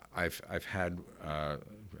 And I've had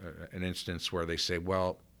an instance where they say,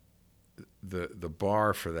 well, the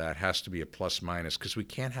bar for that has to be a plus minus, because we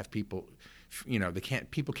can't have people,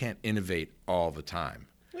 people can't innovate all the time.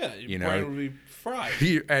 Yeah, your brain will be fried.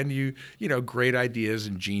 And great ideas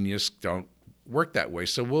and genius don't work that way.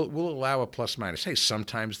 So we'll allow a plus minus. Hey,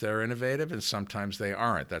 sometimes they're innovative and sometimes they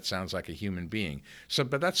aren't. That sounds like a human being.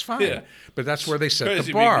 But that's fine. Yeah. But that's where they set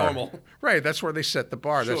the bar. Normal. Right. That's where they set the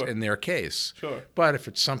bar. Sure. That's in their case. Sure. But if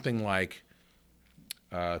it's something like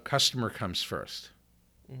customer comes first,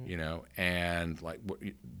 and like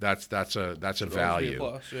that's a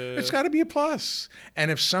value. It's got to be a plus. And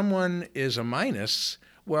if someone is a minus,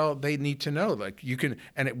 well, they need to know. Like you can,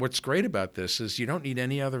 and what's great about this is you don't need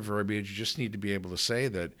any other verbiage. You just need to be able to say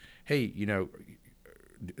that, hey,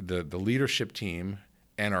 the leadership team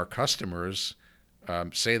and our customers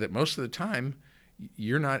say that most of the time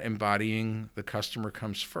you're not embodying the customer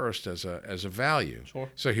comes first as a value. Sure.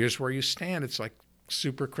 So here's where you stand. It's like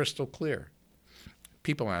super crystal clear.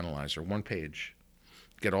 People Analyzer, one page.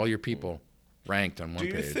 Get all your people ranked on one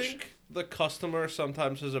page. Do you think the customer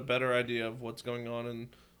sometimes has a better idea of what's going on in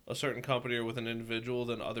a certain company or with an individual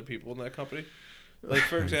than other people in that company? Like,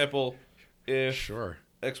 for example, if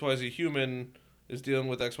XYZ human is dealing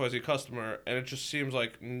with XYZ customer, and it just seems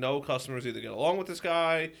like no customers either get along with this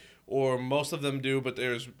guy, or most of them do, but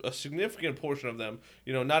there's a significant portion of them.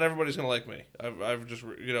 Not everybody's going to like me. I've just,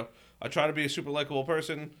 I try to be a super likable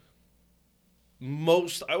person.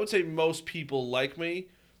 I would say most people like me,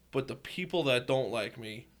 but the people that don't like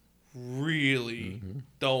me really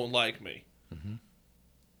don't like me. Mm-hmm.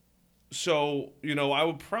 So, I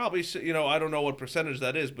would probably say, I don't know what percentage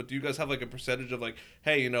that is, but do you guys have like a percentage of like,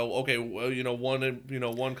 hey, okay, well,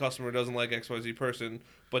 one customer doesn't like XYZ person,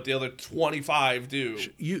 but the other 25 do.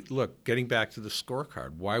 Look, getting back to the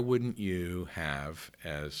scorecard, why wouldn't you have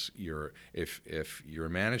if your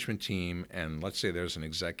management team, and let's say there's an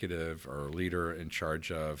executive or a leader in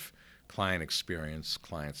charge of client experience,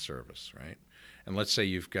 client service, right? And let's say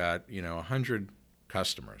you've got, 100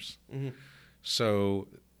 customers. Mm-hmm. So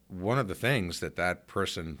one of the things that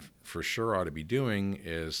person for sure ought to be doing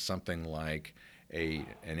is something like an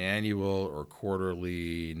annual or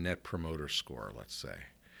quarterly net promoter score, let's say.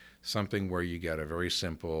 Something where you get a very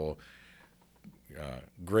simple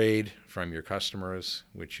grade from your customers,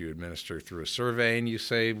 which you administer through a survey, and you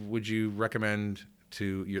say, would you recommend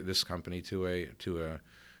this company to a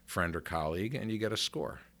friend or colleague, and you get a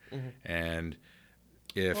score. Mm-hmm. And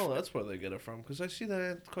that's where they get it from, because I see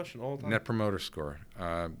that question all the time. Net promoter score.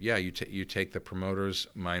 You take the promoters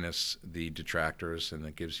minus the detractors, and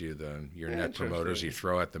that gives you your net promoters. You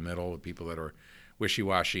throw at the middle the people that are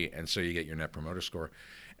wishy-washy, and so you get your net promoter score.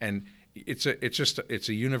 And it's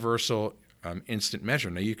a universal instant measure.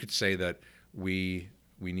 Now you could say that we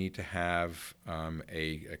need to have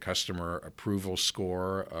a customer approval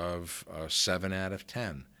score of 7 out of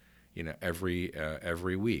 10,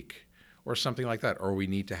 every week, or something like that. Or we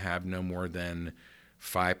need to have no more than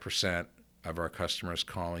 5% of our customers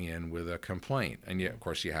calling in with a complaint. And of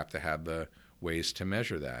course, you have to have the ways to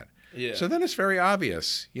measure that. Yeah. So then it's very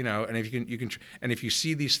obvious, and if you can, and if you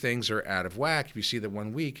see these things are out of whack, if you see that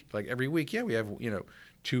 1 week, like every week, we have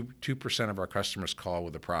 2% of our customers call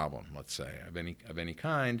with a problem, let's say, of any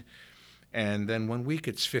kind, and then 1 week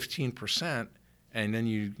it's 15%, and then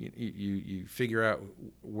you figure out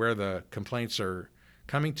where the complaints are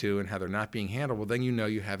coming to and how they're not being handled. Well, then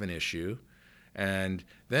you have an issue, and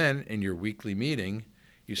then in your weekly meeting,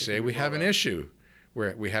 you say we have an issue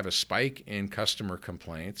where we have a spike in customer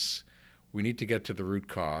complaints. We need to get to the root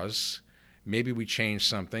cause. Maybe we change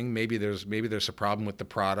something. Maybe there's a problem with the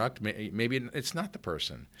product. Maybe it's not the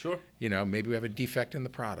person. Sure. Maybe we have a defect in the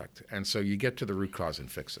product. And so you get to the root cause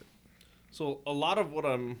and fix it. So a lot of what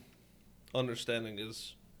I'm understanding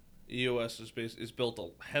is EOS is built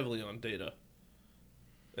heavily on data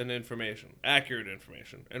and information, accurate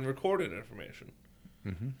information, and recorded information.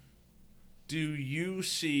 Mm-hmm. Do you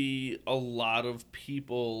see a lot of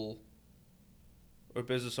people or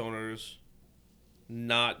business owners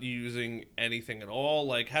not using anything at all?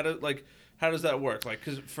 Like how does that work? Like,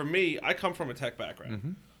 because for me, I come from a tech background.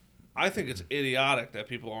 Mm-hmm. I think it's idiotic that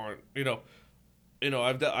people aren't.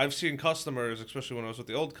 I've seen customers, especially when I was with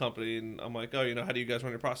the old company, and I'm like, oh, how do you guys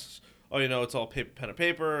run your process? Oh, it's all pen and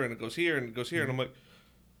paper, and it goes here and it goes here, and I'm like,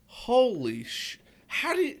 holy how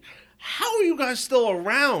are you guys still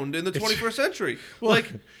around in the 21st century? Well,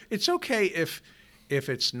 like, it's okay if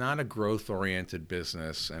it's not a growth-oriented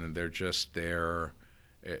business and they're just there.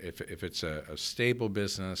 If it's a stable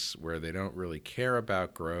business where they don't really care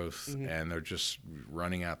about growth Mm-hmm. and they're just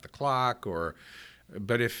running out the clock,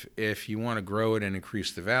 but if you want to grow it and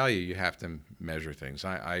increase the value, you have to measure things.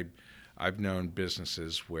 I've known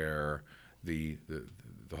businesses where the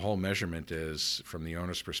whole measurement is, from the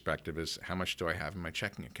owner's perspective, is how much do I have in my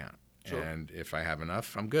checking account? Sure. And if I have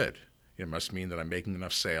enough, I'm good. It must mean that I'm making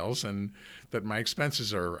enough sales and that my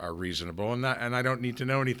expenses are reasonable, and I don't need to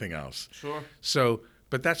know anything else. Sure. So,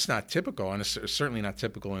 but that's not typical, and it's certainly not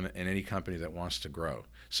typical in any company that wants to grow.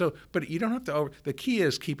 So, but you don't have to the key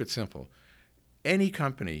is keep it simple. Any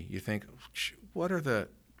company, you think, what are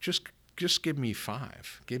just give me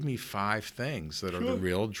five. Give me 5 things that are the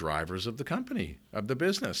real drivers of the company, of the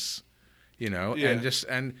business, Yeah.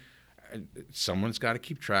 and someone's got to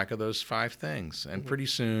keep track of those 5 things. And pretty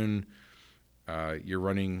soon you're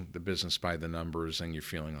running the business by the numbers and you're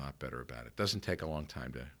feeling a lot better about it. Doesn't take a long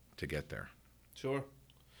time to get there. Sure.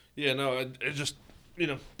 Yeah, no, it just,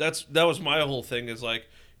 that was my whole thing is like,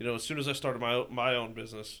 as soon as I started my own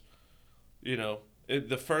business,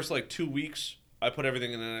 the first 2 weeks, I put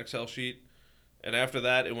everything in an Excel sheet, and after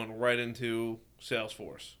that, it went right into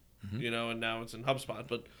Salesforce, Mm-hmm. and now it's in HubSpot.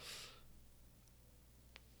 But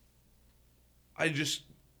I just,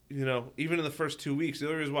 even in the first 2 weeks, the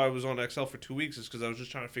only reason why I was on Excel for 2 weeks is because I was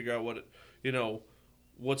just trying to figure out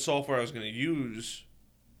what software I was going to use.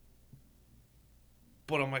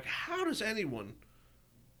 But I'm like, how does anyone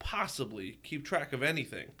possibly keep track of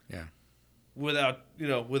anything? Yeah. Without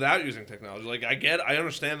using technology. Like, I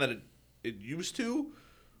understand that it used to,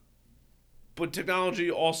 but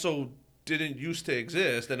technology also didn't used to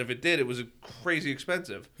exist, and if it did, it was crazy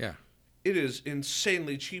expensive. Yeah. It is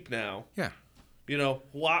insanely cheap now. Yeah.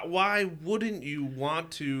 Why wouldn't you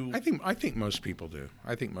want to? I think most people do.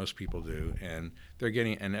 And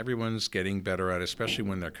and everyone's getting better at it, especially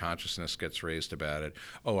when their consciousness gets raised about it.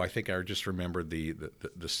 Oh, I think I just remembered the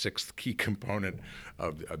 6th key component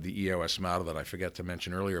of the EOS model that I forgot to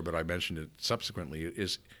mention earlier, but I mentioned it subsequently,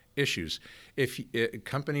 is issues. If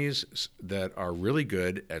companies that are really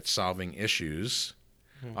good at solving issues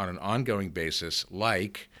on an ongoing basis,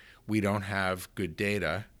 like we don't have good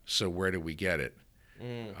data, so where do we get it?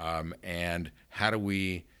 And how do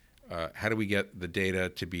we get the data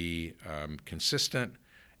to be consistent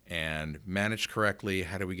and managed correctly?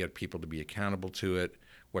 How do we get people to be accountable to it?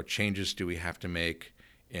 What changes do we have to make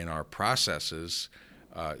in our processes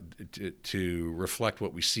to reflect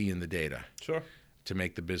what we see in the data? Sure. To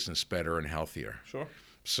make the business better and healthier. Sure.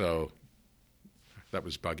 So that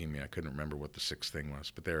was bugging me. I couldn't remember what the 6th thing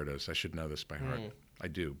was, but there it is. I should know this by heart. I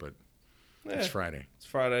do, but it's Friday. It's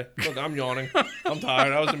Friday. Look, I'm yawning. I'm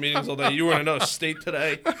tired. I was in meetings all day. You were in another state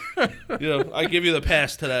today. I give you the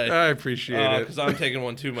pass today. I appreciate it. Because I'm taking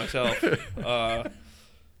one too myself.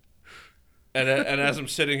 And as I'm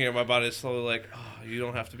sitting here, my body's slowly like, oh, you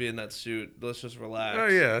don't have to be in that suit. Let's just relax. Oh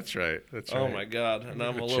yeah, that's right. Oh my God. And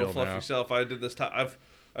I'm a little fluffy now. self. I did this time.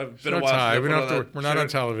 I've been No a while. tie. We're not on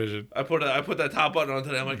television. I put that top button on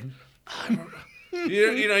today. I'm like,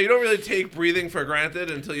 you don't really take breathing for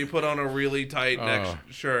granted until you put on a really tight neck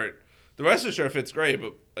shirt. The rest of the shirt fits great,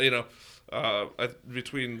 but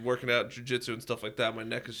between working out jiu-jitsu and stuff like that, my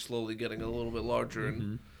neck is slowly getting a little bit larger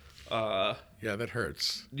and. Yeah, that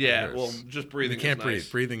hurts. Yeah, That hurts. well, just breathing. You can't is breathe. nice.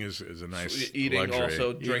 Breathing is a nice Eating luxury.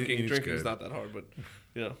 also, drinking. Eating's Drinking is good. not that hard, but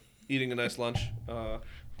eating a nice lunch.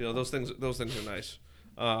 Those things are nice.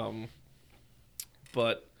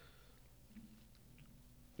 But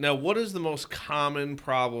now, what is the most common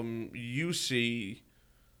problem you see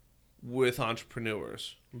with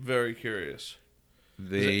entrepreneurs? I'm very curious.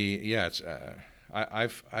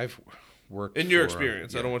 I've worked In your for,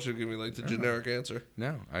 experience, yeah. I don't want you to give me like the generic answer.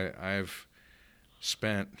 No, I've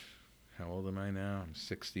spent how old am I now? I'm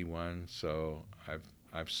 61. So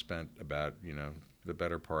I've spent about, the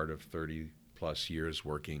better part of 30 plus years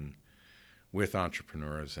working with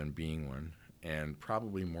entrepreneurs and being one, and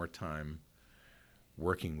probably more time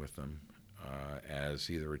working with them as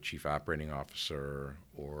either a chief operating officer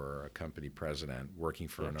or a company president, working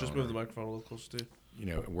for an just owner. move the microphone a little closer to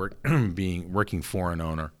you. Working for an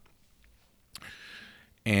owner.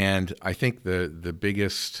 And I think the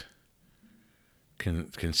biggest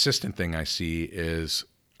consistent thing I see is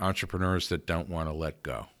entrepreneurs that don't want to let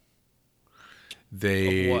go.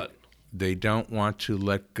 Of what? They don't want to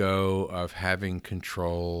let go of having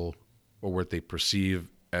control, or what they perceive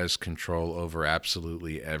as control, over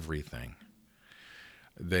absolutely everything.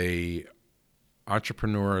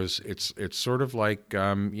 Entrepreneurs, it's sort of like,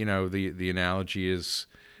 the analogy is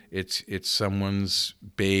it's someone's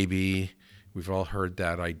baby. We've all heard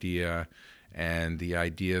that idea, and the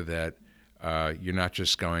idea that you're not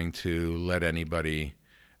just going to let anybody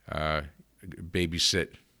babysit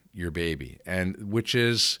your baby, and which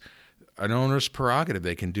is an owner's prerogative.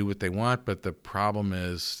 They can do what they want, but the problem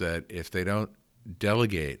is that if they don't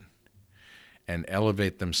delegate and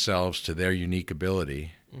elevate themselves to their unique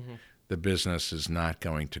ability, the business is not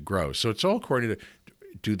going to grow. So it's all according to,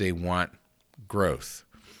 do they want growth?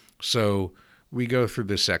 So we go through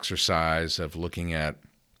this exercise of looking at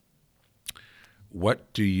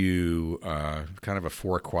what do you, kind of a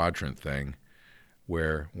 4-quadrant thing,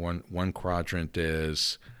 where one quadrant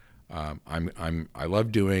is I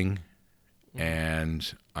love doing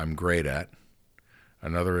and I'm great at.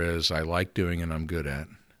 Another is I like doing and I'm good at.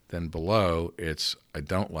 Then below it's I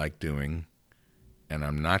don't like doing and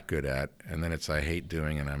I'm not good at. And then it's I hate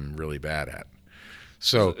doing and I'm really bad at.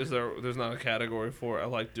 So there's not a category for I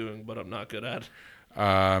like doing but I'm not good at?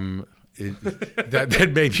 That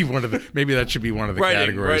may be maybe that should be one of the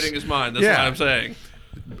categories. Writing is mine. That's what I'm saying.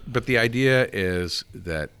 But the idea is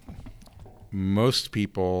that most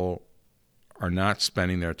people are not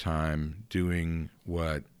spending their time doing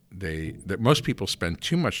that most people spend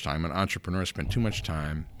too much time, and entrepreneurs spend too much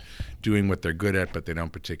time doing what they're good at, but they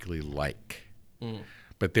don't particularly like.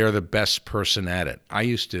 But they're the best person at it. I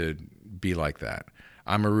used to be like that.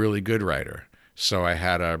 I'm a really good writer. So I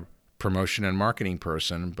had a promotion and marketing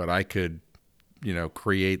person, but I could,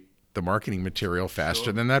 create the marketing material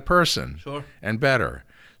faster than that person. Sure. And better.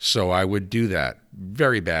 So I would do that.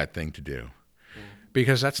 Very bad thing to do.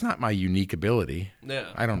 Because that's not my unique ability. Yeah.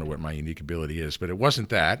 I don't know what my unique ability is, but it wasn't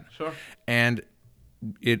that. Sure. And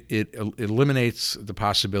it eliminates the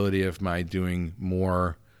possibility of my doing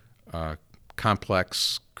more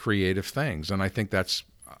complex, creative things. And I think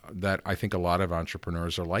I think a lot of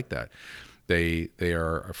entrepreneurs are like that. They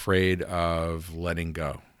are afraid of letting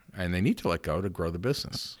go, and they need to let go to grow the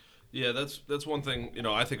business. Yeah, that's one thing,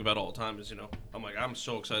 I think about all the time is, I'm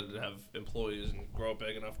so excited to have employees and grow up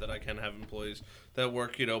big enough that I can have employees that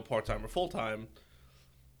work, part-time or full-time,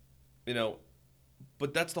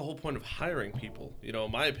 but that's the whole point of hiring people.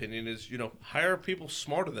 In my opinion is, hire people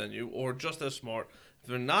smarter than you or just as smart. If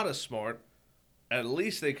they're not as smart, at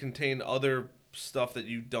least they contain other stuff that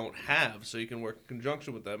you don't have, so you can work in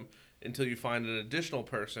conjunction with them until you find an additional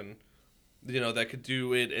person that could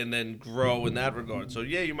do it and then grow in that regard. So,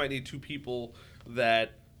 yeah, you might need 2 people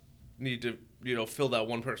that need to, fill that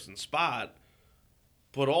one person's spot,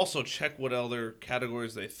 but also check what other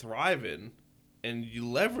categories they thrive in, and you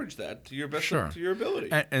leverage that to your best, to your ability.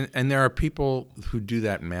 And there are people who do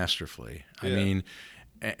that masterfully. I mean,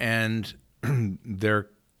 and their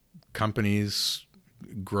companies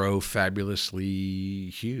grow fabulously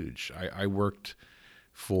huge. I worked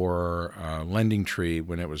for Lending Tree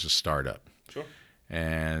when it was a startup. Sure.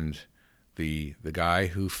 And the guy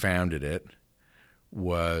who founded it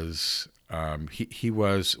was he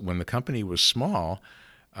was, when the company was small,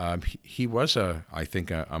 he was I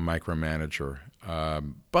think a micromanager.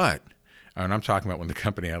 But, and I'm talking about when the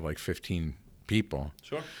company had like 15 people.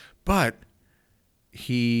 Sure. But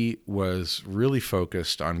he was really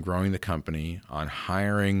focused on growing the company, on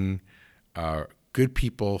hiring good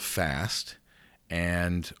people fast,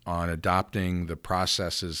 and on adopting the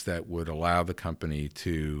processes that would allow the company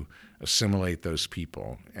to assimilate those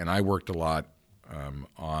people. And I worked a lot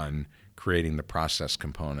on creating the process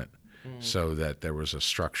component so that there was a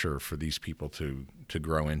structure for these people to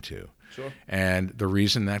grow into. Sure. And the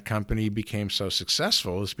reason that company became so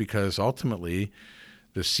successful is because ultimately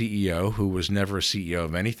the CEO, who was never a CEO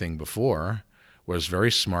of anything before, was a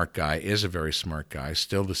very smart guy, is a very smart guy,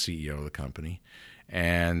 still the CEO of the company,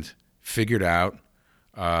 and figured out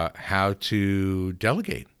how to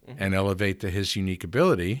delegate and elevate to his unique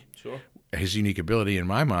ability. Sure. His unique ability, in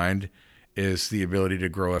my mind, is the ability to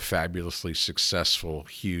grow a fabulously successful,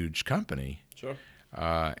 huge company. Sure.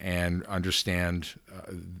 And understand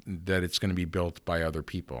that it's going to be built by other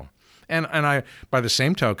people. And I, by the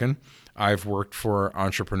same token, I've worked for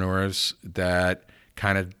entrepreneurs that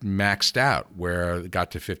kind of maxed out, where it got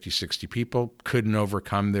to 50, 60 people, couldn't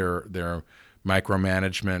overcome their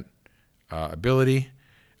micromanagement ability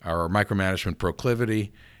or micromanagement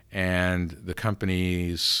proclivity, and the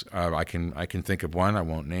companies, I can think of one, I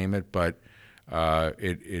won't name it, but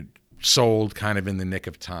it sold kind of in the nick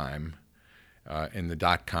of time. In the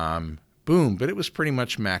dot-com boom, but it was pretty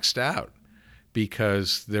much maxed out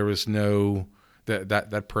because there was no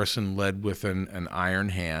that person led with an iron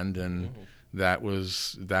hand, and that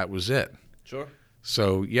was it. Sure.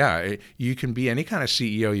 So yeah, you can be any kind of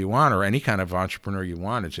CEO you want or any kind of entrepreneur you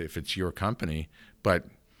want if it's your company, but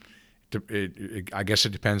I guess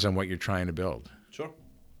it depends on what you're trying to build. Sure.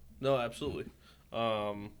 No, absolutely.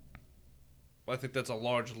 I think that's a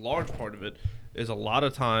large part of it. Is a lot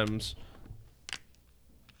of times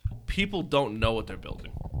people don't know what they're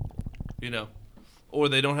building, or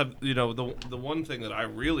they don't have, the one thing that I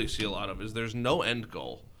really see a lot of is there's no end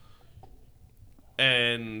goal.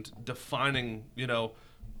 And defining,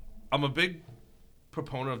 I'm a big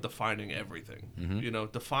proponent of defining everything. Mm-hmm.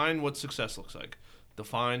 Define what success looks like.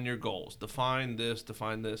 Define your goals. Define this,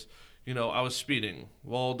 define this. I was speeding.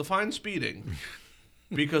 Well, define speeding.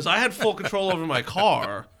 Because I had full control over my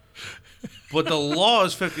car, but the law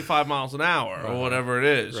is 55 miles an hour or whatever it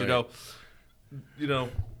is. Right.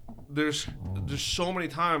 There's so many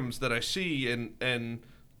times that I see, and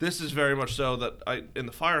this is very much so that I in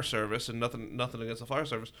the fire service, and nothing against the fire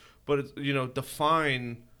service, but it's,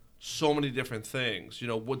 define so many different things.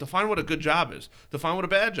 Define what a good job is. Define what a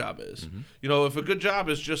bad job is. Mm-hmm. If a good job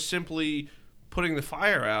is just simply putting the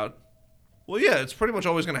fire out, well, yeah, it's pretty much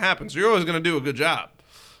always going to happen. So you're always going to do a good job.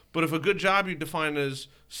 But if a good job you define as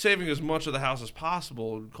saving as much of the house as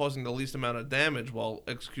possible, causing the least amount of damage while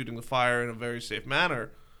executing the fire in a very safe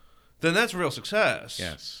manner, then that's real success.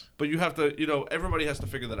 Yes. But you have to, everybody has to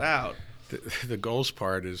figure that out. The goals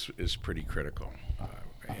part is pretty critical.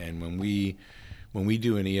 And when we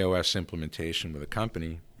do an EOS implementation with a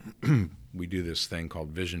company, we do this thing called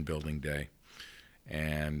Vision Building Day.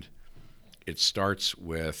 And it starts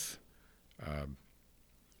with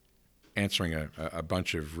answering a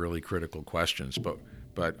bunch of really critical questions, but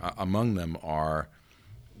among them are,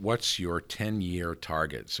 what's your 10-year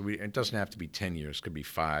target? So it doesn't have to be 10 years, could be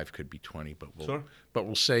 5, could be 20, but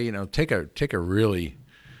we'll say, take a really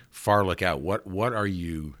far look out. What are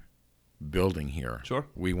you building here? Sure.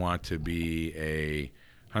 We want to be a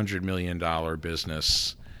 $100 million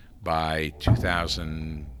business by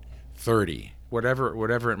 2030,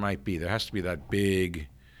 whatever it might be. There has to be that big,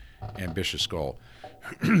 ambitious goal.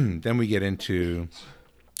 Then we get into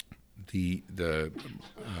the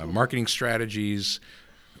marketing strategies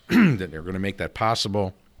that are going to make that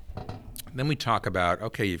possible. Then we talk about,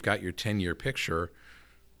 okay, you've got your 10-year picture.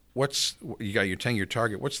 You got your 10-year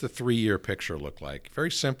target. What's the 3-year picture look like?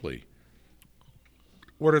 Very simply,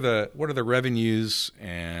 what are the revenues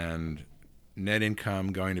and net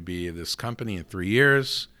income going to be of this company in 3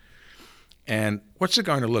 years? And what's it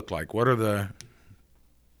going to look like? What are the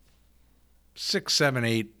 6, 7,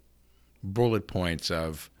 8 bullet points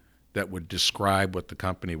that would describe what the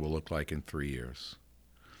company will look like in 3 years?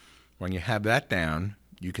 When you have that down,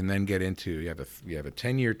 you can then get into, you have a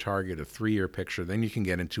 10-year target, a 3-year picture, then you can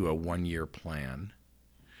get into a 1-year plan.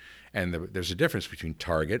 And there's a difference between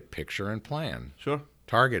target, picture, and plan. Sure.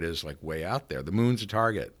 Target is like way out there. The moon's a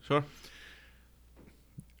target. Sure.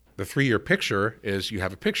 The 3-year picture is you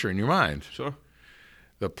have a picture in your mind. Sure.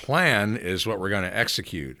 The plan is what we're going to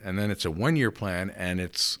execute. And then it's a 1-year plan, and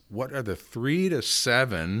it's what are the 3 to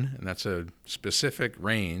 7, and that's a specific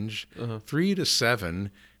range, 3 to 7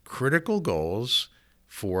 critical goals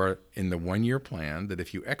in the 1-year plan that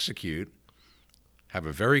if you execute, have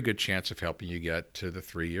a very good chance of helping you get to the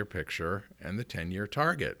 3-year picture and the 10-year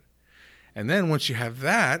target. And then once you have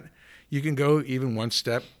that, you can go even one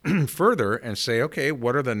step further and say, okay,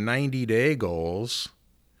 what are the 90-day goals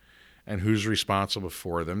and who's responsible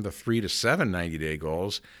for them, the 3 to 7 90-day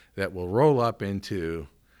goals that will roll up into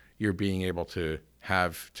your being able to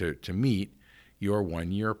have to meet your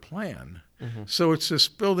 1-year plan. Mm-hmm. So it's this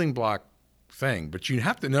building block thing, but you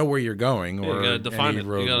have to know where you're going, or you got to define it.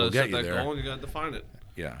 Road You got will to get set you that there. goal, and you got to define it.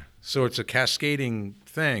 Yeah. So it's a cascading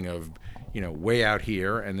thing of, way out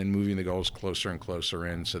here, and then moving the goals closer and closer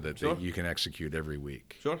in so that you can execute every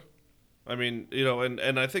week. Sure. I mean,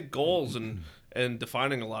 and I think goals and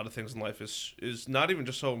defining a lot of things in life is not even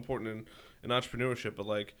just so important in entrepreneurship, but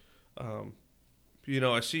like,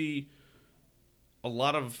 I see a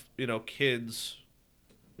lot of, kids,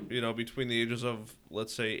 between the ages of,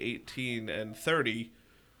 let's say, 18 and 30,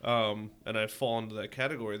 and I fall into that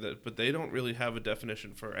category, but they don't really have a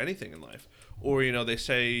definition for anything in life. Or, they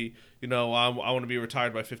say, I want to be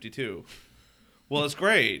retired by 52. Well, it's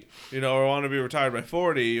great. Or I want to be retired by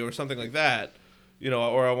 40 or something like that.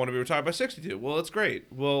 Or I want to be retired by 62. Well, it's great.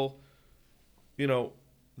 Well,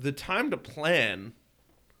 the time to plan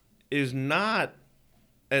is not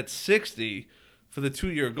at 60 for the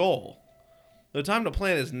 2-year goal. The time to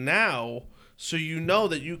plan is now, so you know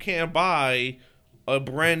that you can't buy a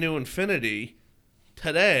brand new Infiniti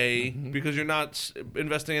today because you're not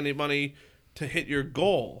investing any money to hit your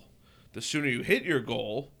goal. The sooner you hit your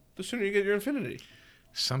goal, the sooner you get your Infiniti.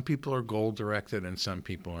 Some people are goal directed and some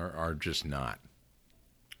people are just not.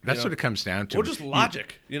 That's what it comes down to. Or just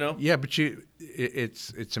logic, Yeah, but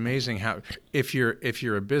it's amazing how if you're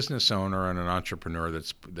a business owner and an entrepreneur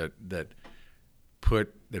that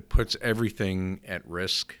puts everything at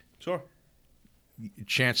risk. Sure.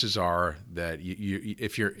 Chances are that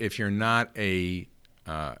if you're not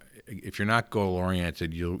goal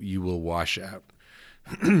oriented, you will wash out,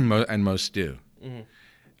 and most do.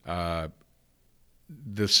 Mm-hmm.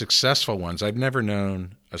 The successful ones, I've never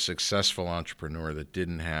known a successful entrepreneur that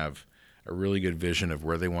didn't have a really good vision of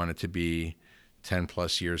where they wanted to be 10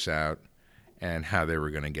 plus years out and how they were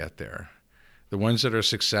going to get there. The ones that are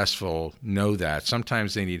successful know that.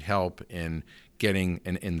 Sometimes they need help in getting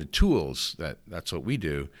in the tools, that's what we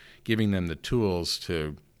do, giving them the tools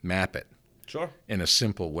to map it. Sure. In a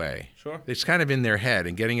simple way. Sure. It's kind of in their head,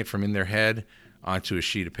 and getting it from in their head onto a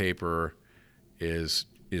sheet of paper is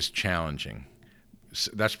challenging.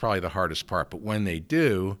 That's probably the hardest part. But when they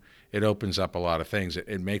do, it opens up a lot of things.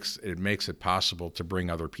 It makes it possible to bring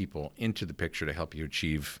other people into the picture to help you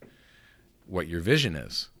achieve what your vision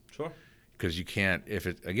is. Sure. Because you can't,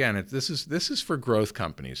 this is for growth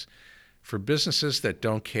companies, for businesses that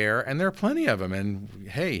don't care, and there are plenty of them. And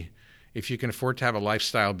hey, if you can afford to have a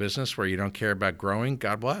lifestyle business where you don't care about growing,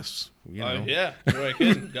 God bless. Yeah, you're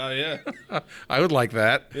kidding. Yeah. I would like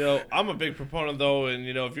that. I'm a big proponent though, and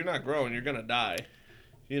if you're not growing, you're gonna die.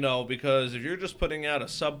 Because if you're just putting out a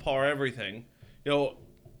subpar everything,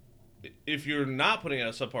 if you're not putting out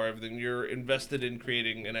a subpar everything, you're invested in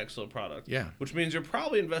creating an excellent product. Yeah. Which means you're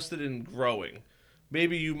probably invested in growing.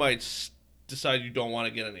 Maybe you might decide you don't want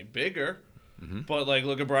to get any bigger. Mm-hmm. But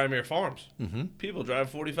look at Brian Muir Farms. Mm-hmm. People drive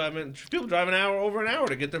 45 minutes. People drive over an hour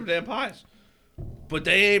to get their damn pies. But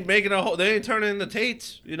they ain't they ain't turning into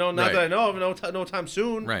Tate's. Not right. that I know of. No time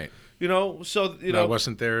soon. Right. That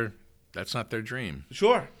wasn't that's not their dream.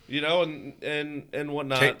 Sure. And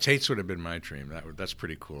whatnot. Tate's would have been my dream. That's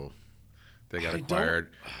pretty cool. They got acquired.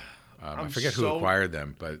 I forget who acquired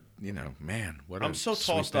them, but man, what I'm so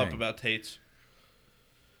tossed up about Tate's.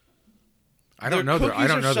 I don't know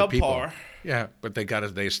the people. Yeah, but they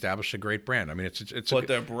established a great brand. I mean, it's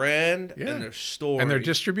their brand and their story and their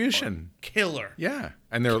distribution killer. Yeah,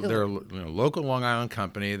 and they're a local Long Island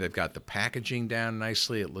company. They've got the packaging down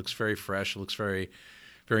nicely. It looks very fresh. It looks very,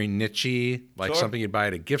 very nichey, like something you'd buy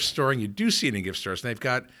at a gift store, and you do see it in gift stores. And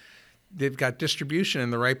they've got distribution in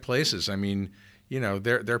the right places. I mean,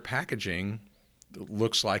 their packaging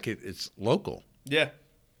looks like it's local. Yeah,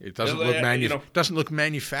 it doesn't look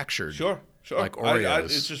manufactured. Sure. Like Oreos.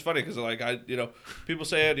 It's just funny because people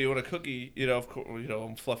say, "Hey, do you want a cookie?" Of course, I'm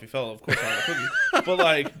a fluffy fellow. Of course, I want a cookie.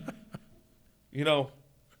 But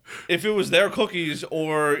if it was their cookies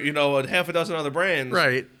or a half a dozen other brands,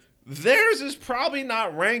 right? Theirs is probably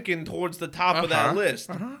not ranking towards the top of that list.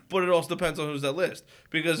 But it also depends on who's that list.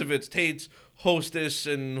 Because if it's Tate's, Hostess,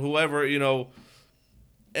 and whoever,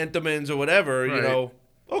 Entenmann's or whatever, right.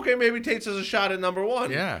 Okay, maybe Tate's has a shot at number one.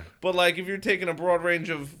 Yeah. But if you're taking a broad range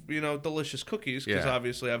of, delicious cookies, because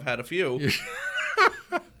obviously I've had a few,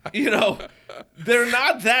 they're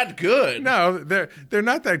not that good. No, they're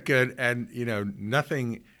not that good, and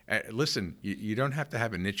nothing. Listen, you don't have to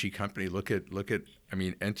have a niche company. Look at. I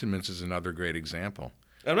mean, Entenmann's is another great example.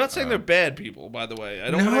 I'm not saying they're bad people, by the way.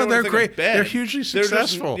 No, they're great. They're hugely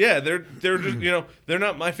successful. They're just they're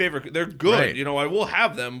not my favorite. They're good. Right. I will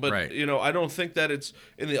have them, but right. I don't think that it's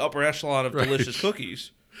in the upper echelon of delicious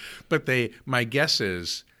cookies. But my guess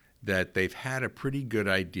is that they've had a pretty good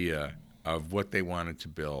idea of what they wanted to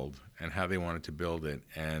build and how they wanted to build it,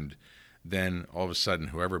 and then all of a sudden,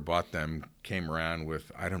 whoever bought them came around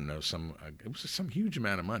with, I don't know, it was some huge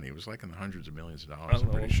amount of money. It was in the hundreds of millions of dollars.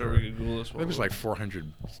 I'm sure we could Google this one. It was like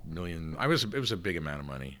 400 million. It was a big amount of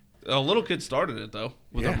money. A little kid started it though,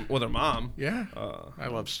 with her mom. Yeah, I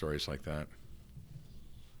love stories like that.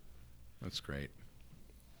 That's great.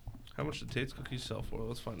 How much did Tate's cookies sell for?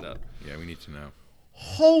 Let's find out. Yeah, we need to know.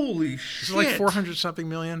 Holy Is shit! it like 400 something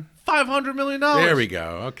million? $500 million. There we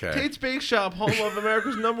go. Okay. Tate's Bake Shop, home of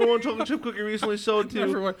America's #1 chocolate chip cookie, recently sold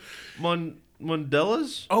Number to one.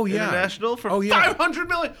 Mondelez International for $500 $500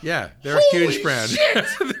 million. Yeah, they're a Holy huge brand. shit!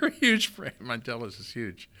 They're a huge brand. Mondelez is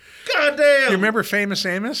huge. God damn! You remember Famous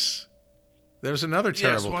Amos? There was another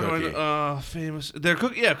terrible cookie. Famous. They're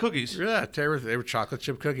cookies. Yeah, they were chocolate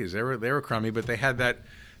chip cookies. They were crummy, but they had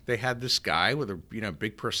this guy with a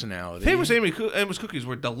big personality. Famous Amos cookies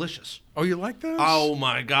were delicious. Oh, you like those? Oh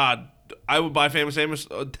my god, I would buy Famous Amos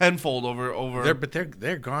tenfold over.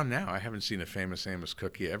 They're gone now. I haven't seen a Famous Amos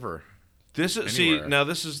cookie ever. This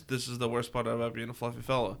is this is the worst part about being a fluffy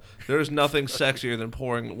fella. There is nothing sexier than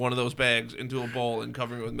pouring one of those bags into a bowl and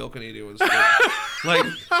covering it with milk and eating it with a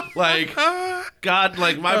spoon. like God,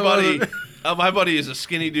 like my buddy is a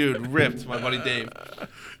skinny dude, ripped. My buddy Dave,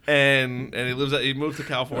 and he moved to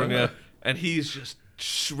California, and he's just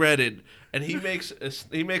shredded. And he makes an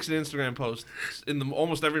Instagram post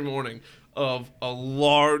almost every morning of a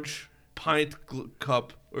large pint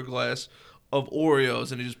cup or glass of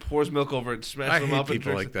Oreos, and he just pours milk over it, smashes them up, and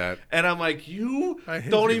people like that. And I'm like, you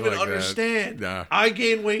don't even understand. Nah. I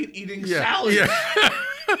gain weight eating salad. Yeah.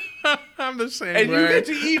 I'm the same and way. you get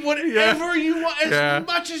to eat whatever you want, as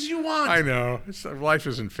much as you want. I know. Life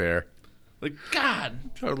isn't fair. Like,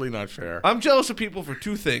 God. Totally not fair. I'm jealous of people for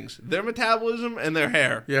two things: their metabolism and their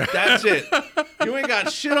hair. Yeah. That's it. You ain't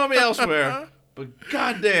got shit on me elsewhere. But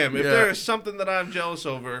goddamn, if there is something that I'm jealous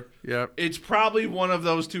over, it's probably one of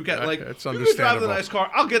those two cats. Like, it's you understandable. drive the nice car,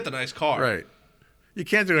 I'll get the nice car. Right. You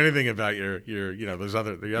can't do anything about your those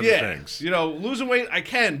other things. Losing weight I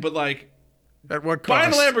can, but like, at what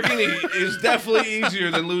buying cost? a Lamborghini is definitely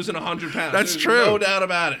easier than losing 100 pounds. That's There's true. no doubt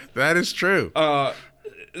about it. That is true.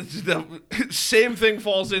 The same thing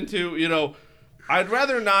falls into, I'd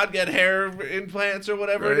rather not get hair implants or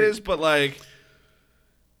whatever it is, but like,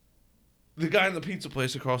 the guy in the pizza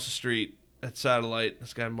place across the street at Satellite,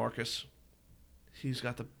 this guy Marcus, he's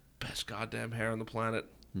got the best goddamn hair on the planet.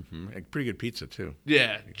 Mm-hmm. Pretty good pizza too.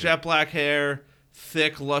 Yeah, jet black hair,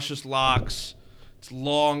 thick, luscious locks. It's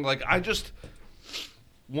long. Like, I just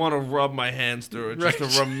want to rub my hands through it just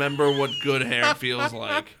to remember what good hair feels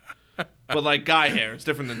like. But like guy hair, it's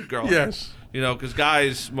different than girl hair. Yes.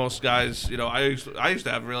 Because most guys, I used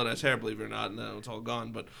to have real nice hair, believe it or not, and now it's all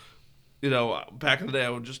gone. But back in the day, I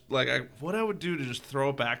would just what I would do to just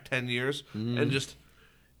throw it back 10 years and just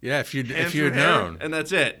if you had known, and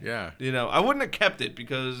that's it. Yeah. I wouldn't have kept it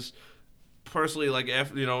because personally, like,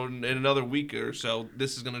 after, in another week or so,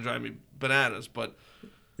 this is gonna drive me bananas. But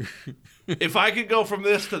if I could go from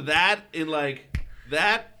this to that in like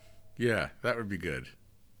that, yeah, that would be good.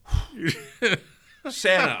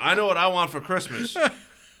 Santa, I know what I want for Christmas.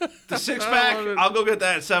 The six-pack, I'll go get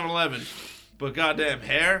that at 7-Eleven. But goddamn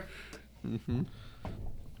hair. Mm-hmm.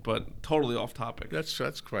 But totally off topic.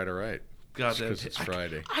 That's quite all right. Goddamn, because it's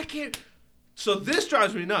Friday. I can't. So this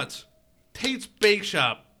drives me nuts. Tate's Bake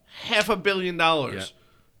Shop, $500 million. Yeah.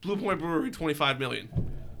 Blue Point Brewery, $25 million.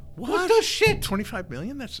 What the shit? 25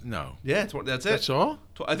 million? That's no. Yeah, that's it. That's all?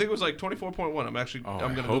 I think it was like 24.1.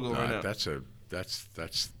 I'm gonna Google it right now.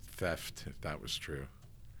 That's theft if that was true.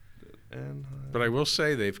 And but I will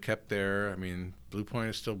say they've kept their. I mean, Blue Point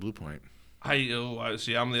is still Blue Point. I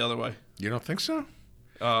see. I'm the other way. You don't think so?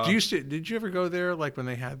 Did you ever go there like when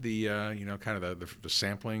they had the kind of the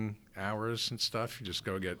sampling hours and stuff? You just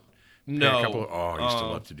go get a couple. I used to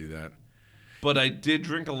love to do that. But I did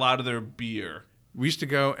drink a lot of their beer. We used to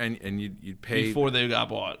go and you'd pay before they got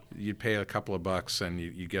bought. You'd pay a couple of bucks and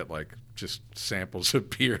you get like just samples of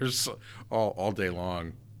beers all day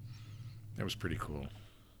long. That was pretty cool.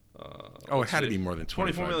 It had to be more than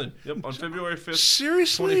 24 million. Yep, on February 5th.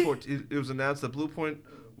 Seriously? 2014, it was announced that Blue Point.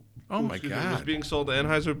 Oh my God! Was being sold to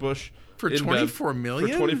Anheuser-Busch for $24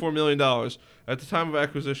 million. For $24 million. At the time of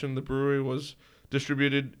acquisition, the brewery was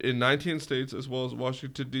distributed in 19 states as well as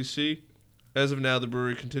Washington D.C. As of now, the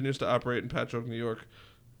brewery continues to operate in Patchogue, New York.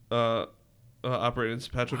 Operate in its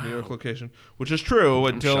Patchogue, New York location, which is true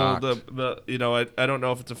until I don't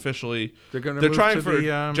know if it's officially. They're trying for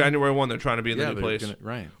January 1. They're trying to be in the new place,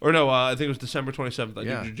 right? Or no, I think it was December 27th. I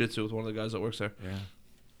do jiu-jitsu with one of the guys that works there.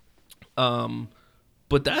 Yeah.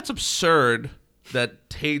 But that's absurd that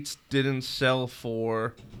Tate's didn't sell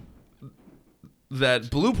for. That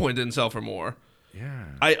Blue Point didn't sell for more. Yeah.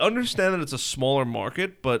 I understand that it's a smaller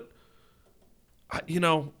market, but. I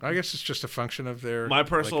guess it's just a function of their my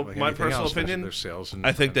personal opinion. Their sales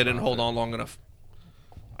I think they didn't hold on long enough.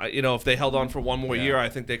 If they held on for one more year, I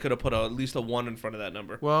think they could have put at least a 1 in front of that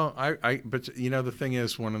number. Well, but the thing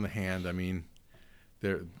is, one in the hand. I mean,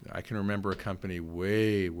 I can remember a company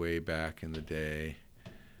way back in the day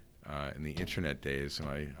in the internet days,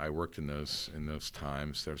 and I worked in those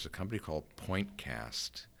times. There was a company called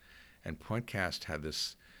Pointcast, and Pointcast had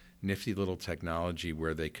this nifty little technology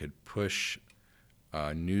where they could push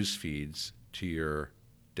news feeds to your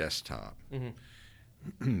desktop.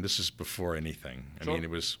 Mm-hmm. This is before anything. I mean, it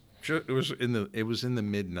was in the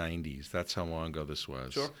mid '90s. That's how long ago this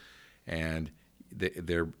was. Sure. And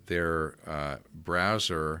their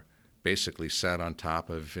browser basically sat on top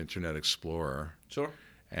of Internet Explorer. Sure.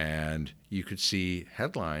 And you could see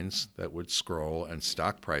headlines that would scroll and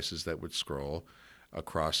stock prices that would scroll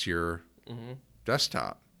across your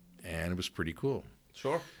desktop. And it was pretty cool.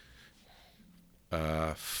 Sure.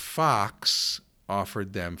 Fox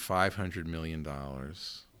offered them $500 million,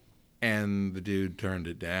 and the dude turned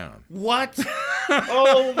it down. What?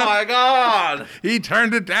 Oh, my God. He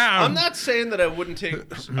turned it down. I'm not saying that I wouldn't take...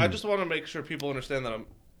 I just want to make sure people understand that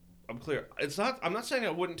I'm clear. I'm not saying I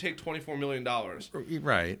wouldn't take $24 million.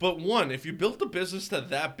 Right. But one, if you built a business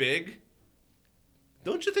that big,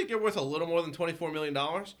 don't you think you're worth a little more than $24 million?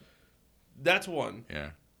 That's one. Yeah.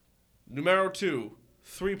 Numero 2,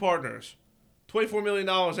 3 partners. $24 million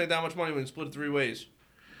ain't that much money when you split it 3 ways.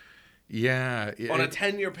 Yeah. On a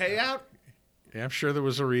 10-year payout? Yeah, I'm sure there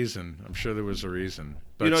was a reason.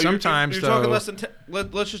 But sometimes, you're talking less than 10.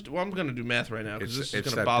 Let's just... Well, I'm going to do math right now because this is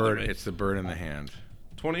going to bother me. It's the bird in the hand.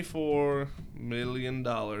 $24 million.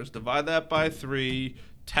 Divide that by 3.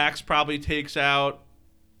 Tax probably takes out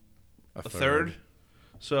a third.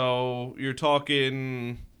 So you're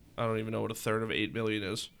talking... I don't even know what a third of $8 million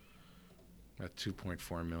is. That's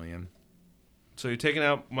 $2.4 million. So you're taking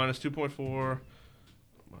out minus 2.4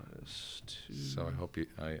 minus 2. So I hope you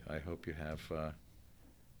have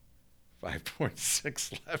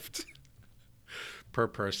 5.6 left per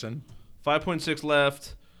person. 5.6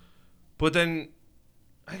 left, but then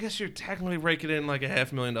I guess you're technically raking in like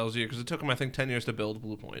 $500,000 a year because it took them, I think, 10 years to build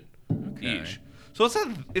Blue Point each. So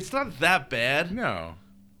it's not that bad. No.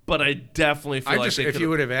 But I definitely feel like if you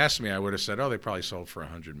would have asked me, I would have said, "Oh, they probably sold for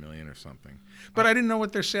 $100 million or something." But I didn't know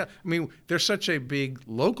what their sale. I mean, they're such a big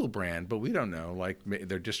local brand, but we don't know. Like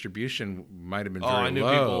their distribution might have been very low. I knew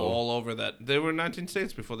people all over that. They were in 19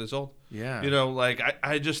 states before they sold. Yeah. You know, like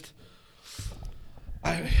I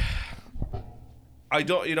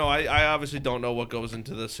don't. You know, I obviously don't know what goes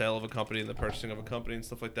into the sale of a company and the purchasing of a company and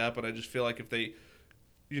stuff like that. But I just feel like if they,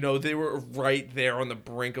 you know, they were right there on the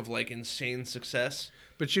brink of like insane success.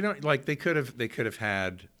 But you know, like they could have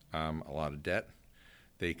had a lot of debt.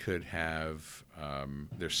 They could have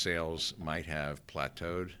their sales might have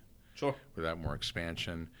plateaued. Sure. Without more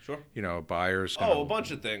expansion. Sure. You know, buyers. A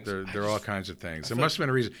bunch of things. There are all kinds of things. There must have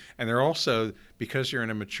been a reason, and there are also, because you're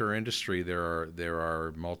in a mature industry, there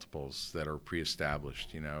are multiples that are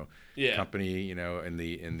pre-established. You know, company. You know, in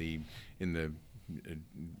the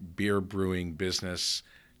beer brewing business,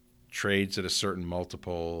 trades at a certain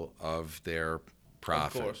multiple of their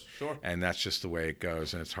profit. Of course, sure. And that's just the way it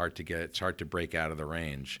goes, and it's hard to break out of the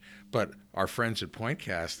range. But our friends at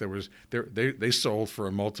Pointcast, they sold for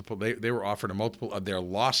a multiple. They were offered a multiple of their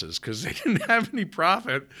losses because they didn't have any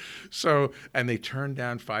profit. So, and they turned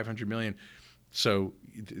down $500 million. So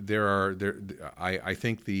I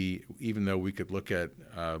think even though we could look at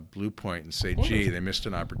Blue Point and say, gee, they missed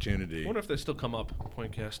an opportunity. I wonder if they still come up,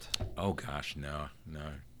 Pointcast. Oh gosh, no.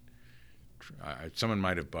 Someone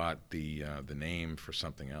might have bought the name for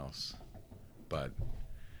something else, but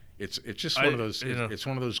it's just one of those. It's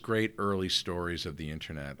one of those great early stories of the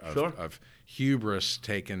internet of hubris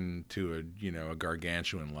taken to a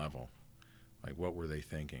gargantuan level. Like, what were they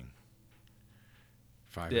thinking?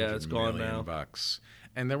 $500 million bucks,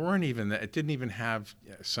 and there weren't even. It didn't even have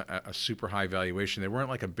a super high valuation. They weren't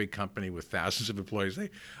like a big company with thousands of employees.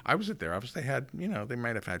 I was at their office. They had, they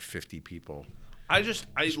might have had 50 people. I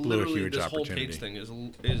literally, this whole Tate's thing is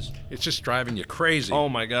it's just driving you crazy. Oh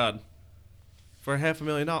my God. For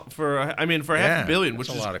 $500,000, for $500 million, which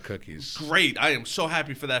is a lot of cookies. Great. I am so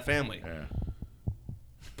happy for that family. Yeah.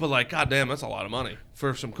 But like, goddamn, that's a lot of money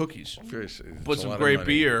for some cookies. But some great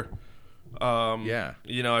beer. Yeah.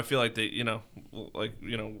 I feel like they, like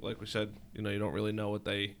we said, you don't really know what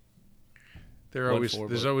they. There's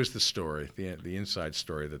always the story, the inside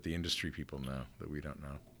story that the industry people know that we don't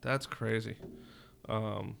know. That's crazy.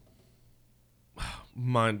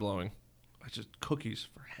 Mind blowing. Just cookies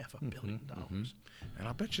for $500 million. Mm-hmm. And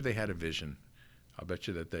I'll bet you they had a vision. I'll bet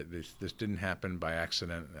you that this didn't happen by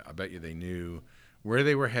accident. I bet you they knew where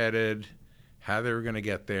they were headed, how they were going to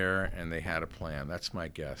get there, and they had a plan. That's my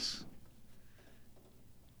guess.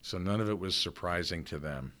 So none of it was surprising to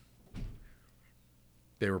them.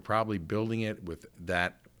 They were probably building it with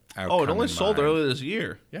that outcome. Oh, it only sold earlier this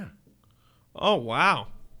year. Yeah. Oh, wow.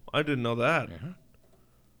 I didn't know that. Uh-huh.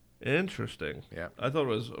 Interesting. Yeah. I thought it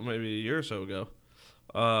was maybe a year or so ago.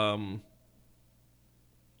 I'm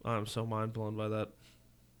so mind blown by that.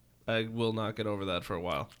 I will not get over that for a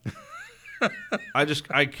while.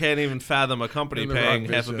 I can't even fathom a company In the paying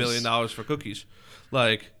wrong $500 business. million for cookies.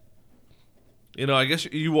 Like, I guess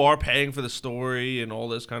you are paying for the story and all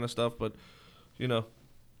this kind of stuff, but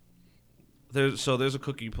there's a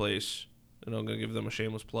cookie place, and I'm gonna give them a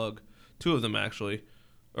shameless plug. Two of them actually,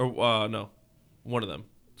 or no, one of them.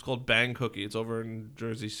 It's called Bang Cookie. It's over in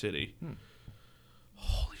Jersey City.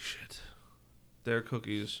 Holy shit, their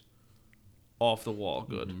cookies, off the wall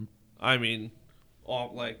good. Mm-hmm. I mean,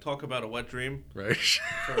 talk about a wet dream Right.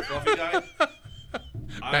 for a coffee guy.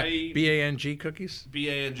 BANG cookies?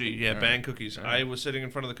 BANG, yeah, All Bang right. Cookies. All right. I was sitting in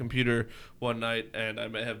front of the computer one night, and I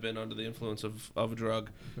may have been under the influence of a drug,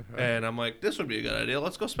 and I'm like, this would be a good idea.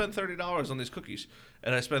 Let's go spend $30 on these cookies.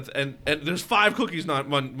 And I spent, and there's 5 cookies, not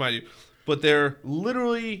mind you, but they're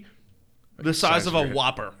literally the size of a your-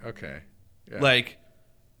 Whopper, Okay. Yeah. like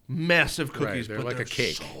massive cookies. they're but like a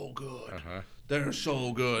cake. So good. Uh-huh. They're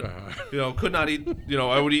so good. Uh-huh. Could not eat.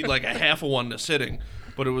 I would eat like a half of one in a sitting,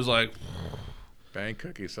 but it was like. Bang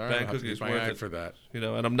cookies. All right. Bang I'll have to Cookies, keep my worth eye it. for that. And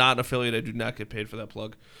I'm not an affiliate. I do not get paid for that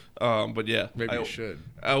plug. But yeah, Maybe you should.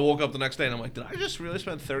 I woke up the next day and I'm like, did I just really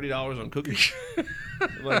spend $30 on cookies?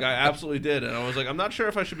 Like I absolutely did, and I was like, I'm not sure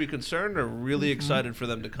if I should be concerned or really excited for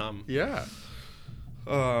them to come. Yeah.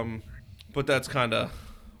 But that's kind of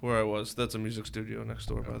where I was. That's a music studio next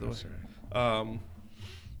door, by the way. That's all right.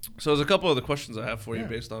 So there's a couple other questions I have for you Yeah.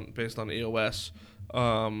 based on EOS.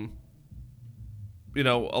 A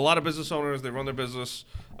lot of business owners, they run their business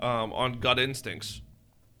on gut instincts.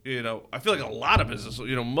 I feel like a lot of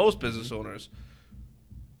most business owners.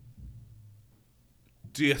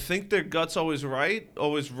 Do you think their gut's always right,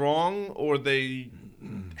 always wrong, or they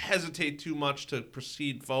hesitate too much to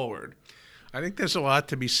proceed forward? I think there's a lot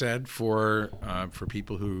to be said for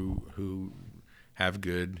people who have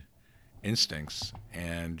good instincts.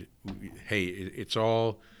 And hey, it's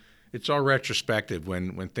all retrospective.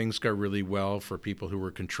 When things go really well for people who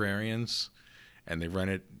were contrarians, and they ran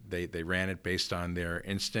it based on their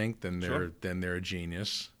instinct, then they're a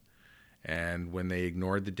genius. And when they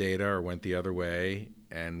ignored the data or went the other way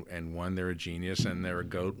and won, they're a genius, and they're a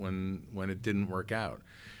goat when it didn't work out.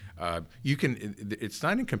 It's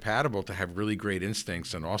not incompatible to have really great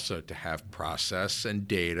instincts and also to have process and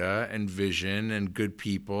data and vision and good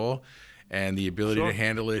people and the ability to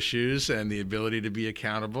handle issues and the ability to be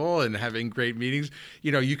accountable and having great meetings.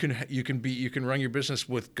 You can run your business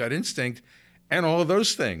with gut instinct and all of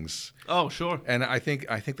those things. Oh, sure. And I think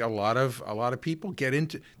a lot of people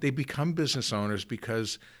they become business owners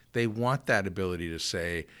because they want that ability to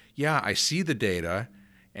say, yeah, I see the data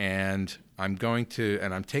and I'm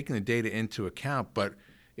taking the data into account, but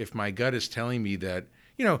if my gut is telling me that,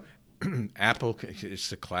 Apple, it's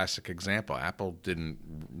the classic example. Apple didn't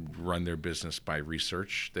run their business by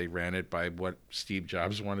research. They ran it by what Steve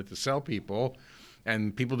Jobs wanted to sell people,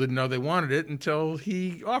 and people didn't know they wanted it until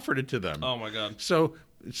he offered it to them. Oh my God. So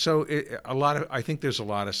I think there's a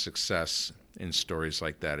lot of success in stories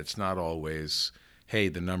like that. It's not always, hey,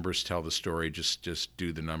 the numbers tell the story. Just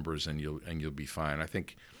do the numbers and you'll be fine. I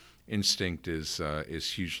think instinct is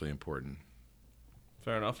hugely important.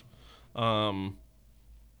 Fair enough.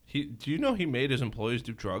 Do you know he made his employees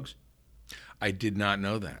do drugs? I did not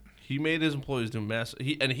know that. He made his employees do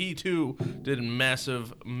he too did a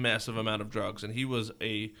massive amount of drugs, and he was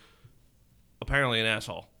apparently an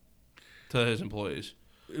asshole to his employees.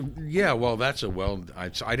 Yeah, well,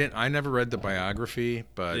 I never read the biography,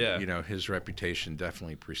 but Yeah. his reputation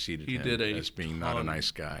definitely preceded He him did as being not a ton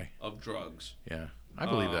nice guy. of drugs. Yeah, I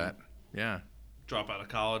believe that. Yeah. Drop out of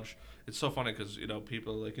college. It's so funny because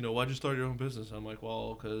people are like, why'd you start your own business? I'm like,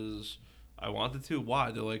 well, because I wanted to.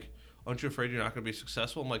 Why? They're like, aren't you afraid you're not going to be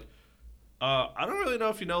successful? I'm like, I don't really know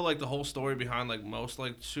if you know like the whole story behind like most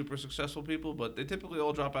like super successful people, but they typically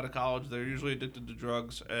all drop out of college. They're usually addicted to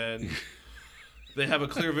drugs, and they have a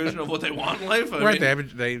clear vision of what they want in life. I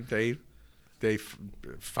mean, They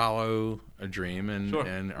follow a dream and Sure.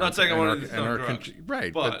 and Not saying I wanted to sell are drugs,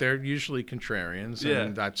 right, but they're usually contrarians, Yeah.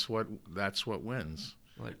 and that's what wins.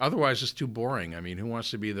 Like- Otherwise, it's too boring. I mean, who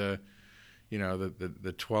wants to be the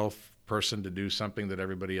 12th person to do something that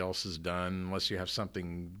everybody else has done? Unless you have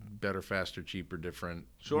something better, faster, cheaper, different.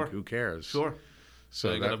 Sure. Who cares? Sure.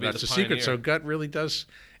 So you gotta be that's the the secret. pioneer. So gut really does.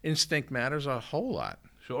 Instinct matters a whole lot.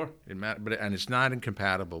 Sure. And it's not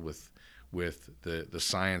incompatible with the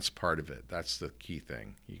science part of it. That's the key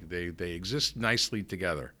thing. They exist nicely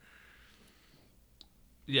together.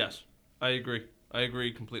 Yes, I agree. I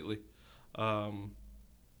agree completely.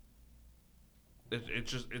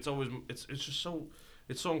 It's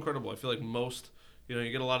it's so incredible. I feel like most,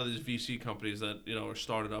 you get a lot of these VC companies that are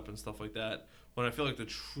started up and stuff like that. When I feel like the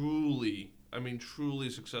truly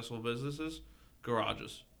successful businesses,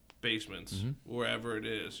 garages, basements, wherever it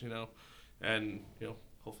is, and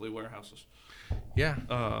hopefully warehouses. Yeah.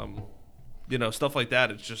 Stuff like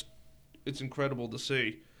that. It's incredible to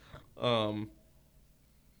see.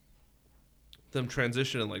 Them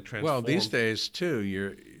transition and transform. Well, these days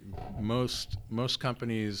too, most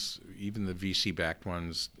companies, even the VC-backed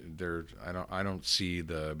ones, I don't see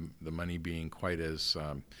the money being quite as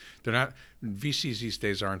they're not. VCs these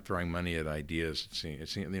days aren't throwing money at ideas.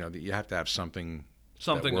 It's you have to have something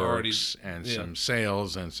that works already and some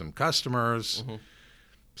sales and some customers. Mm-hmm.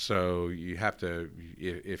 So you have to,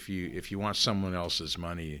 if you want someone else's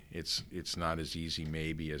money, it's not as easy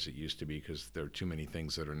maybe as it used to be, because there are too many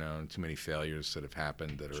things that are known, too many failures that have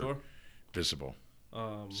happened that are visible.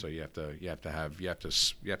 So you have to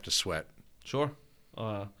sweat. Sure.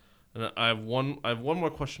 And I have one more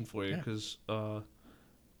question for you, because so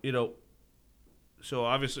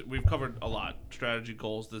obviously we've covered a lot: strategy,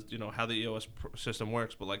 goals, how the EOS system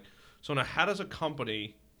works. But so now, how does a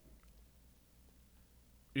company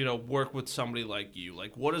work with somebody like you?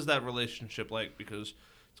 What is that relationship like? Because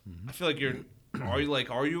I feel like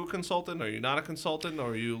are you a consultant? Are you not a consultant?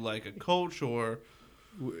 Are you like a coach? Or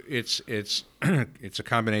it's it's a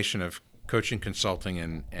combination of coaching,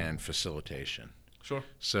 consulting, and facilitation. Sure.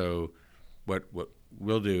 So what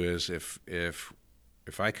we'll do is if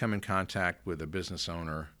I come in contact with a business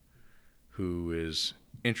owner who is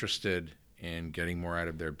interested in getting more out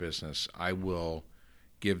of their business, I will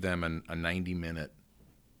give them a 90-minute.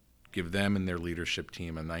 Give them and their leadership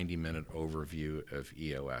team a 90-minute overview of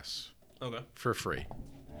EOS for free.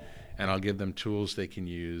 And I'll give them tools they can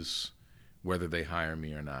use whether they hire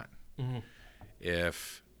me or not. Mm-hmm.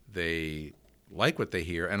 If they like what they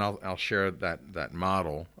hear, and I'll share that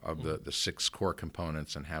model of the 6 core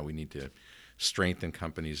components and how we need to strengthen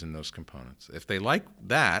companies in those components. If they like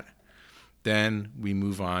that, then we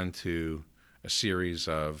move on to a series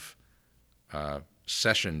of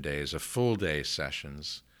session days, of full-day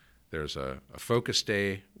sessions. There's a focus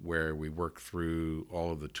day where we work through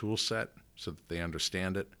all of the tool set so that they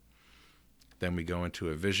understand it. Then we go into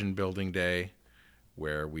a vision building day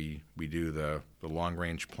where we do the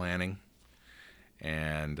long-range planning.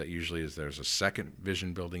 And usually there's a second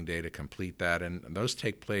vision building day to complete that. And those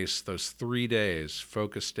take place, those 3 days,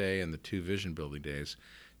 focus day and the 2 vision building days,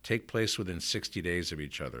 take place within 60 days of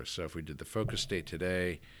each other. So if we did the focus day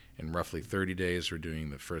today, in roughly 30 days we're doing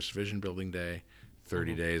the first vision building day.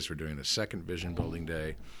 30 days, we're doing the second vision building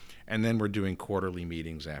day, and then we're doing quarterly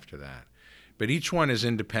meetings after that. But each one is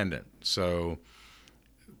independent. So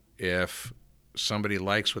if somebody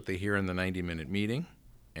likes what they hear in the 90-minute meeting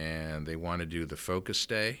and they want to do the focus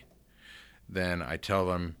day, then I tell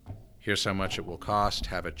them, here's how much it will cost,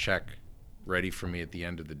 have a check ready for me at the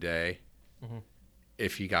end of the day. Mm-hmm.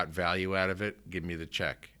 If you got value out of it, give me the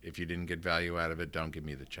check. If you didn't get value out of it, don't give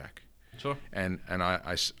me the check. Sure. And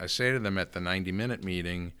I say to them at the 90-minute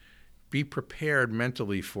meeting, be prepared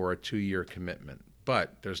mentally for a 2-year commitment,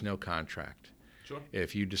 but there's no contract. Sure.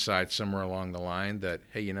 If you decide somewhere along the line that,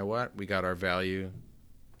 hey, you know what, we got our value,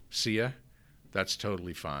 see ya, that's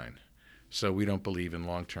totally fine. So we don't believe in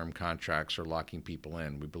long-term contracts or locking people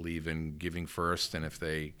in. We believe in giving first, and if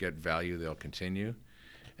they get value, they'll continue.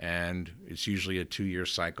 And it's usually a 2-year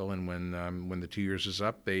cycle, and when the 2 years is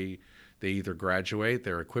up, they either graduate,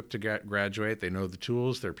 they're equipped to graduate, they know the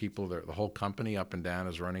tools, they're people, the whole company up and down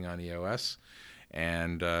is running on EOS,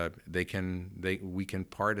 and we can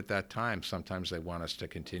part at that time. Sometimes they want us to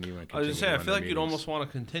continue and continue. I was going to say, I feel like you'd almost want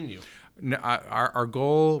to continue. No,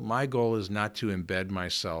 my goal is not to embed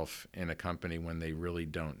myself in a company when they really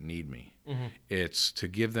don't need me. Mm-hmm. It's to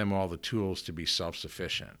give them all the tools to be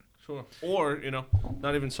self-sufficient. Sure. Or,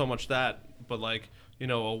 not even so much that, but kind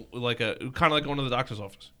of like going to the doctor's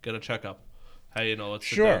office, get a checkup. Hey, let's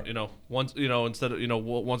sit there, once, instead of,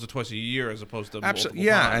 once or twice a year as opposed to absolutely,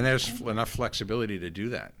 yeah, times. And there's enough flexibility to do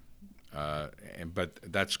that. But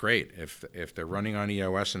that's great if they're running on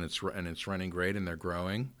EOS and it's running great and they're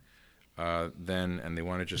growing, and they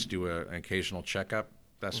want to just do an occasional checkup.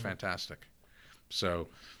 That's fantastic. So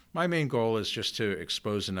my main goal is just to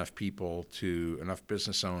expose enough people to enough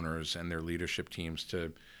business owners and their leadership teams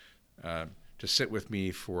to sit with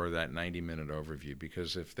me for that 90-minute overview,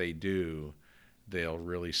 because if they do, they'll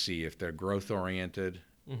really see if they're growth-oriented,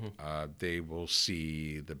 they will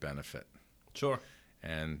see the benefit. Sure.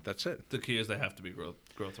 And that's it. The key is they have to be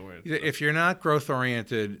growth-oriented. If you're not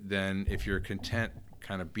growth-oriented, then if you're content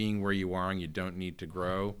kind of being where you are and you don't need to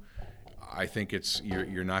grow, I think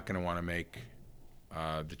you're not going to want to make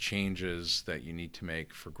the changes that you need to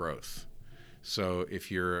make for growth. So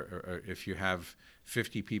if you have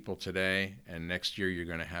 50 people today, and next year you're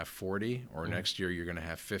going to have 40, or next year you're going to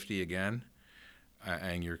have 50 again,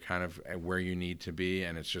 and you're kind of at where you need to be,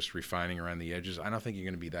 and it's just refining around the edges, I don't think you're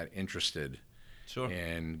going to be that interested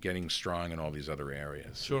in getting strong in all these other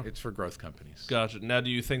areas. Sure. It's for growth companies. Gotcha. Now,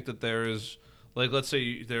 do you think that there is, like, let's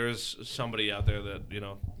say there is somebody out there that,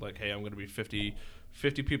 like, hey, I'm going to be 50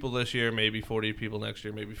 people this year, maybe 40 people next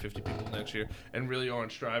year, maybe 50 people next year, and really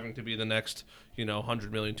aren't striving to be the next,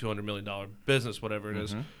 $100 million, $200 million business, whatever it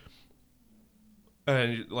is.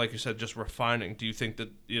 And like you said, just refining. Do you think that,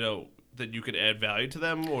 that you could add value to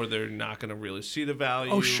them, or they're not going to really see the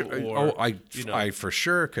value? Oh, sure. Or, I for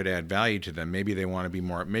sure could add value to them. Maybe they want to be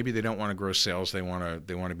more. Maybe they don't want to grow sales. They want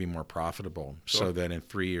to be more profitable, so that in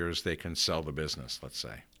 3 years they can sell the business. Let's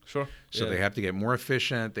say. Sure. So they have to get more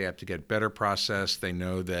efficient. They have to get better process. They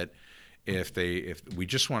know that if we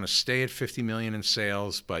just want to stay at 50 million in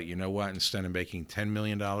sales, but you know what? Instead of making $10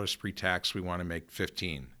 million pre-tax, we want to make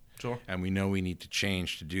 15. Sure. And we know we need to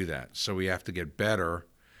change to do that. So we have to get better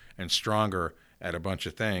and stronger at a bunch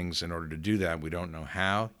of things in order to do that. We don't know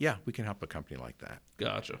how. Yeah, we can help a company like that.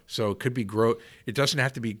 Gotcha. So it could be growth. It doesn't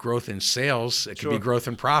have to be growth in sales. It could be growth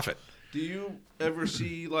in profit. Do you ever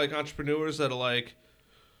see like entrepreneurs that are like,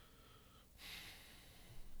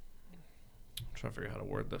 I'm trying to figure out how to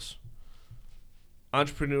word this.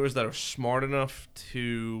 Entrepreneurs that are smart enough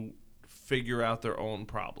to figure out their own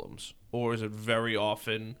problems, or is it very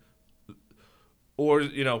often, or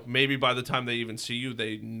maybe by the time they even see you,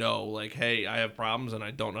 they know like, hey, I have problems and I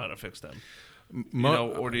don't know how to fix them.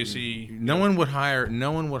 Or do you see? No one would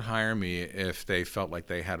hire me if they felt like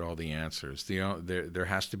they had all the answers. There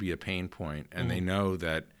has to be a pain point, and they know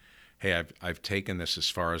that, hey, I've taken this as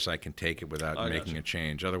far as I can take it without making a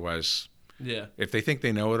change. Otherwise. Yeah. If they think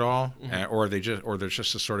they know it all, or there's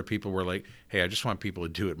just the sort of people where like, hey, I just want people to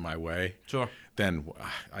do it my way. Sure. Then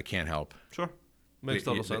I can't help. Sure. Makes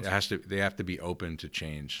total sense. They have to be open to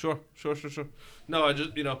change. Sure. No, I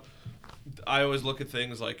just I always look at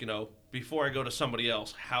things like before I go to somebody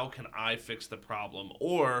else, how can I fix the problem?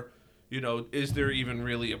 Or is there even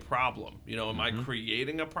really a problem? Am I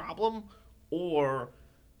creating a problem? Or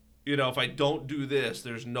if I don't do this,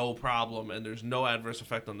 there's no problem and there's no adverse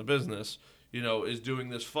effect on the business. Is doing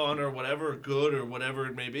this fun or whatever, good or whatever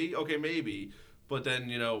it may be? Okay, maybe. But then,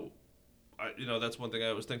 that's one thing I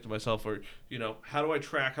always think to myself, or, how do I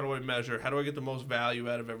track? How do I measure? How do I get the most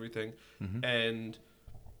value out of everything? And,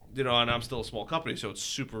 and I'm still a small company, so it's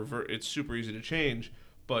super easy to change.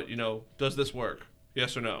 But, does this work?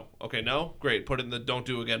 Yes or no? Okay, no? Great. Put it in the don't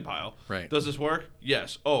do again pile. Right. Does this work?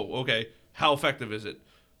 Yes. Oh, okay. How effective is it?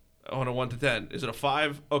 On a 1 to 10, is it a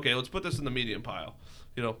 5? Okay, let's put this in the medium pile.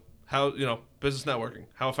 How business networking,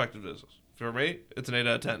 how effective is this? For me, it's an 8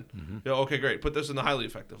 out of 10. Okay, great. Put this in the highly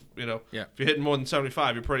effective. If you're hitting more than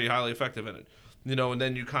 75, you're pretty highly effective in it. And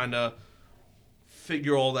then you kind of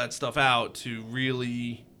figure all that stuff out to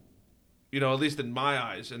really, at least in my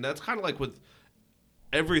eyes, and that's kind of like with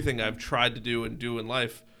everything I've tried to do in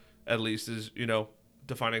life, at least is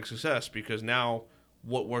defining success, because now.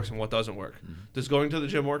 What works and what doesn't work. Does going to the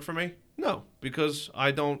gym work for me? No, because I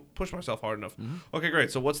don't push myself hard enough. Okay, great.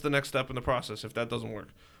 So what's the next step in the process if that doesn't work?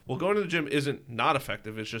 Well, going to the gym isn't not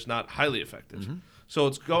effective. It's just not highly effective. So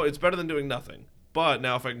it's better than doing nothing. But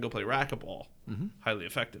now if I can go play racquetball, highly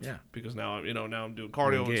effective. Yeah. Because now I'm doing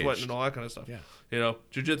cardio and sweating and all that kind of stuff. Yeah.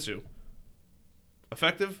 Jiu-jitsu.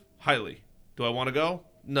 Effective? Highly. Do I want to go?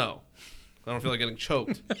 No. I don't feel like getting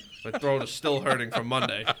choked. My throat is still hurting from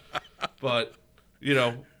Monday. But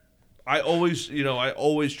I always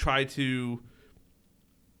try to,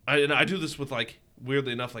 I do this with like,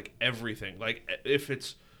 weirdly enough, like everything. Like if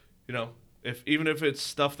it's, even if it's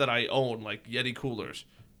stuff that I own, like Yeti coolers,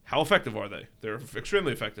 how effective are they? They're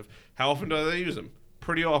extremely effective. How often do they use them?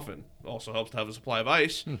 Pretty often. Also helps to have a supply of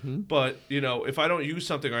ice. But, if I don't use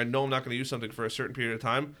something or I know I'm not going to use something for a certain period of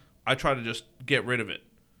time, I try to just get rid of it.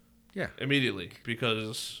 Yeah. Immediately,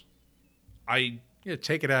 because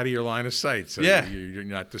take it out of your line of sight so you're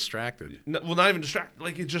not distracted. No, well, not even distracted.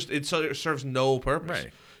 Like it serves no purpose.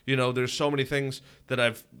 Right. There's so many things that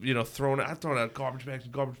I've thrown out garbage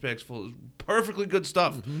bags full of perfectly good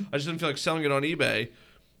stuff. I just didn't feel like selling it on eBay,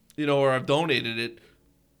 or I've donated it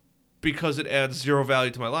because it adds zero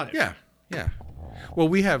value to my life. Yeah. Well,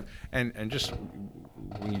 we have, and just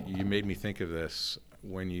you made me think of this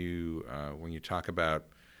when you talk about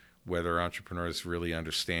whether entrepreneurs really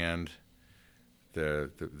understand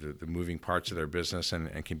the moving parts of their business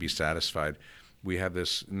and can be satisfied. we have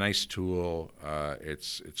this nice tool.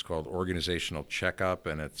 It's called Organizational Checkup,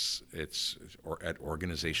 and it's at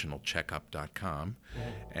organizationalcheckup.com,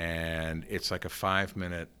 and it's like a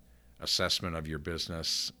 5-minute assessment of your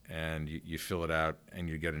business, and you fill it out, and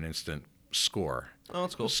you get an instant score. Oh,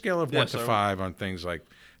 that's cool. A scale of 1 to 5 on things like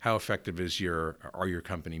how effective are your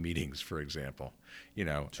company meetings, for example,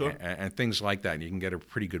 Sure. and things like that. And you can get a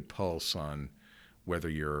pretty good pulse on whether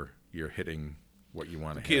you're hitting what you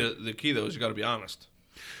want to hit. The key though is you got to be honest.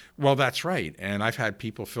 Well, that's right. And I've had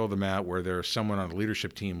people fill them out where there's someone on the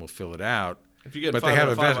leadership team will fill it out. If you get 5 out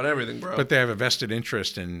of 5 on everything, bro. But they have a vested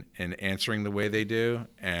interest in answering the way they do,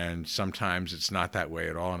 and sometimes it's not that way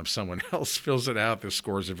at all. And if someone else fills it out, the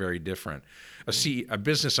scores are very different. A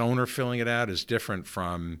business owner filling it out is different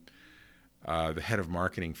from the head of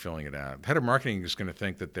marketing filling it out. The head of marketing is going to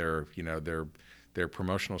think that their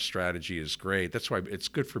promotional strategy is great. That's why it's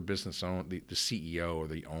good for the CEO or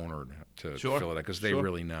the owner to fill it out, because they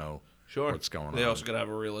really know what's going on. They also got to have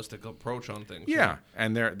a realistic approach on things. Yeah, right?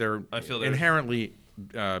 and they're inherently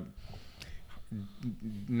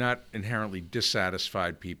not inherently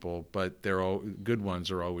dissatisfied people, but good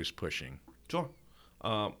ones are always pushing. Sure.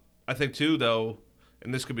 I think too, though,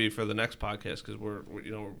 and this could be for the next podcast because we're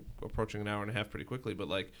approaching an hour and a half pretty quickly. But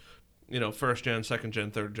first gen, second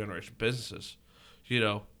gen, third generation businesses,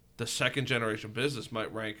 the second generation business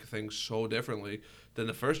might rank things so differently than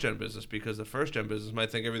the first gen business, because the first gen business might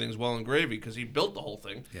think everything's well and gravy because he built the whole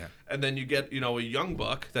thing. Yeah. And then you get a young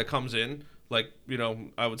buck that comes in, like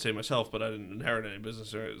I would say myself, but I didn't inherit any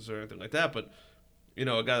business or anything like that. But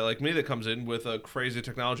a guy like me that comes in with a crazy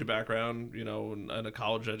technology background, and a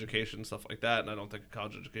college education, stuff like that. And I don't think a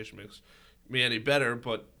college education makes me any better,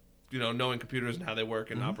 but knowing computers and how they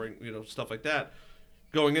work and operate, stuff like that,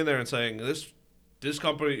 going in there and saying this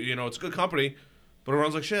company, it's a good company, but it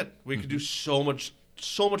runs like shit. We could do so much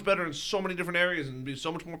better in so many different areas and be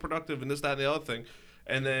so much more productive and this, that, and the other thing.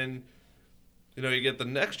 And then, you get the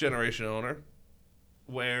next generation owner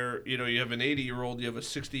where, you have an 80-year-old, you have a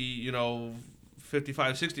 60,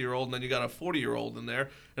 55, 60-year-old, and then you got a 40-year-old in there.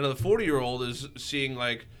 And the 40-year-old is seeing,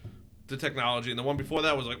 like, the technology, and the one before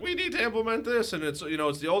that was like, we need to implement this, and it's,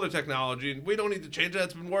 it's the older technology, and we don't need to change that,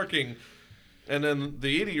 it's been working. And then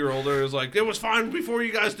the 80-year-older is like, it was fine before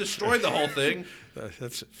you guys destroyed the whole thing.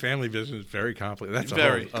 That's family business, very complicated. That's a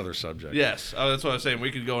whole other subject. Yes, that's what I was saying.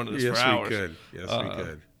 We could go into this for hours. Yes, we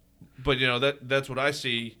could. But, that's what I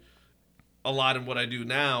see a lot in what I do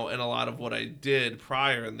now, and a lot of what I did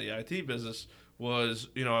prior in the IT business was,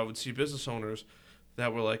 I would see business owners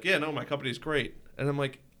that were like, yeah, no, my company's great. And I'm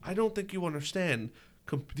like, I don't think you understand.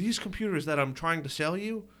 These computers that I'm trying to sell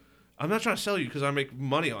you, I'm not trying to sell you because I make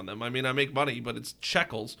money on them. I mean, I make money, but it's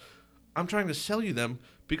shekels. I'm trying to sell you them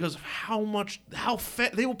because of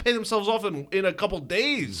they will pay themselves off in a couple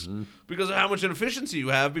days because of how much inefficiency you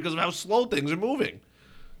have, because of how slow things are moving.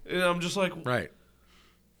 And I'm just like, right.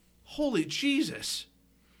 Holy Jesus.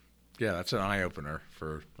 Yeah, that's an eye-opener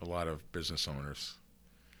for a lot of business owners.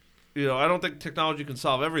 I don't think technology can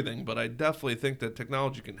solve everything, but I definitely think that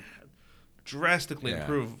technology can drastically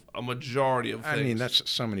improve a majority of things. I mean,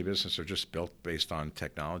 so many businesses are just built based on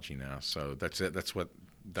technology now. So that's it. That's the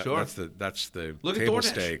Look table at DoorDash.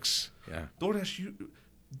 stakes. Yeah. DoorDash.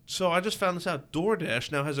 So I just found this out.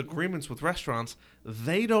 DoorDash now has agreements with restaurants.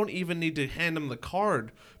 They don't even need to hand them the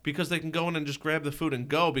card because they can go in and just grab the food and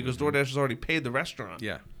go because DoorDash has already paid the restaurant.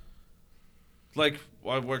 Yeah. Like,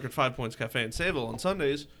 I work at 5 Points Cafe in Sayville on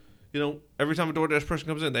Sundays. Every time a DoorDash person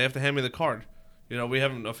comes in, they have to hand me the card. We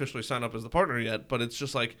haven't officially signed up as the partner yet, but it's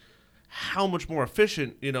just like how much more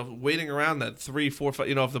efficient, waiting around that 3, 4, 5,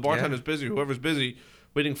 if the bartender's busy, whoever's busy,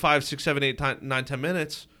 waiting 5, 6, 7, 8, 9, 10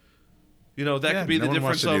 minutes, that could be the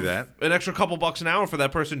difference of an extra couple bucks an hour for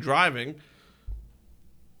that person driving.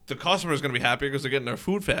 The customer's going to be happier because they're getting their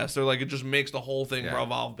food faster. Like, it just makes the whole thing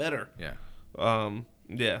revolve better. Yeah.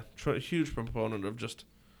 Huge proponent of just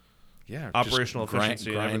Yeah, operational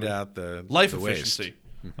efficiency. Grind out the life the efficiency.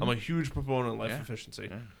 Mm-hmm. I'm a huge proponent of life efficiency.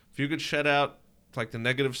 Yeah. If you could shed out like the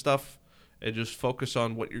negative stuff and just focus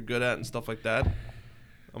on what you're good at and stuff like that,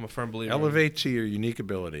 I'm a firm believer. Elevate to your unique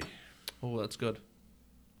ability. Oh, that's good.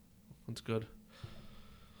 That's good.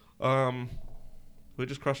 We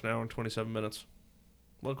just crushed an hour and 27 minutes.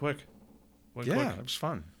 Went quick. It was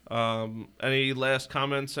fun. Any last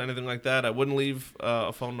comments, anything like that? I wouldn't leave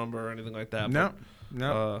a phone number or anything like that. No.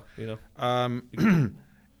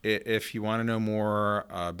 If you want to know more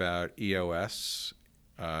about EOS,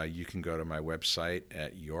 you can go to my website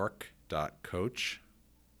at york.coach,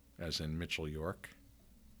 as in Mitchell York,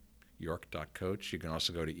 york.coach. You can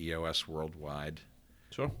also go to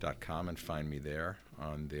eosworldwide.com and find me there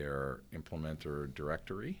on their implementer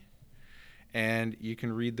directory. and you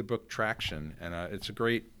can read the book Traction, and it's a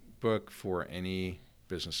great book for any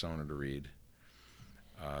business owner to read.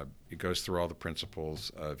 It goes through all the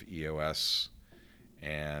principles of EOS,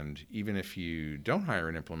 and even if you don't hire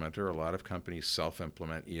an implementer, a lot of companies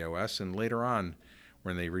self-implement EOS, and later on,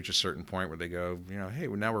 when they reach a certain point where they go, hey,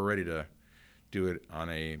 well, now we're ready to do it on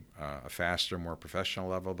a faster, more professional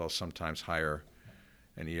level, they'll sometimes hire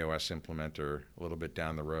an EOS implementer a little bit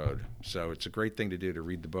down the road. So it's a great thing to do, to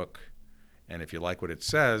read the book. And if you like what it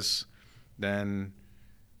says, then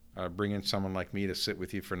bring in someone like me to sit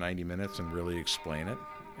with you for 90 minutes and really explain it,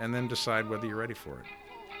 and then decide whether you're ready for it.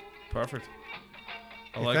 Perfect.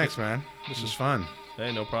 Thanks, man. This is fun.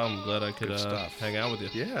 Hey, no problem. Glad I could hang out with you.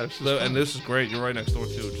 Yeah, this is fun. And this is great. You're right next door,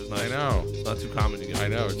 too, which is nice. I know. It's not too common to get. I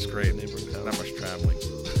know. It's great. Not much traveling.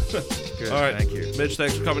 Good. All right. Thank you. Mitch,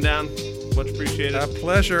 thanks for coming down. Much appreciated. A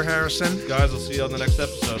pleasure, Harrison. Guys, I'll see you on the next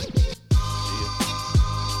episode.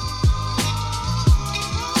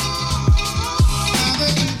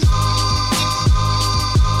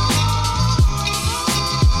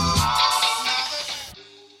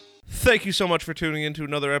 Thank you so much for tuning in to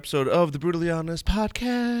another episode of the Brutally Honest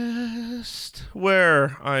Podcast,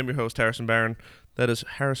 where I'm your host, Harrison Barron. That is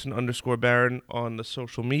Harrison_Barron on the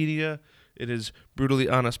social media. It is Brutally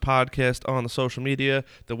Honest Podcast on the social media.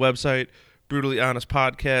 The website, Brutally Honest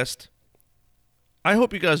Podcast. I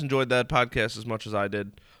hope you guys enjoyed that podcast as much as I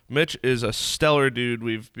did. Mitch is a stellar dude.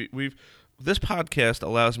 This podcast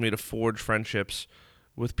allows me to forge friendships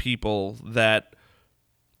with people that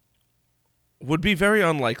would be very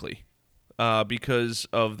unlikely. Because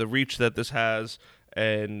of the reach that this has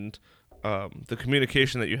and the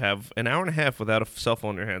communication that you have. An hour and a half without a cell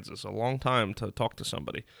phone in your hands is a long time to talk to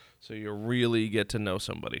somebody. So you really get to know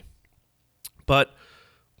somebody. But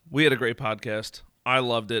we had a great podcast. I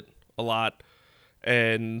loved it a lot.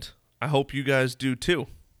 And I hope you guys do too.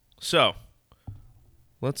 So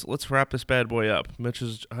let's wrap this bad boy up. Mitch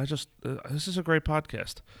this is a great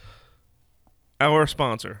podcast. Our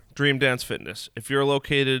sponsor, Dream Dance Fitness. If you're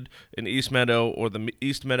located in East Meadow or the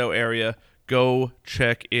East Meadow area, go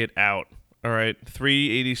check it out. All right,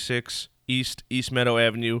 386 East Meadow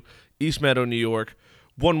Avenue, East Meadow, New York,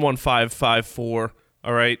 11554.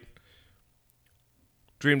 All right,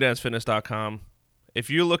 DreamDanceFitness.com. If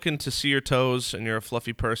you're looking to see your toes and you're a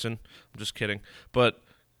fluffy person, I'm just kidding, but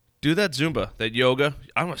do that Zumba, that yoga.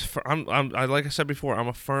 Like I said before, I'm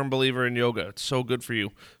a firm believer in yoga. It's so good for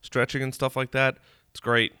you. Stretching and stuff like that, it's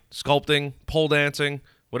great. Sculpting, pole dancing,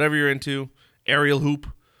 whatever you're into. Aerial hoop,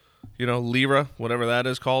 Lyra, whatever that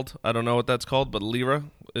is called. I don't know what that's called, but Lyra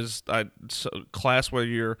is a class where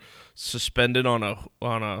you're suspended on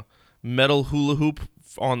a metal hula hoop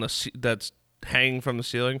that's hanging from the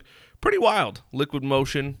ceiling. Pretty wild. Liquid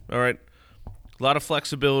motion. All right, a lot of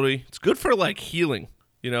flexibility. It's good for healing.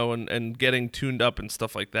 And getting tuned up and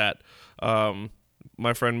stuff like that.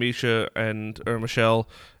 My friend Michelle and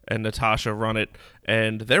Natasha run it,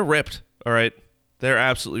 and they're ripped, all right? They're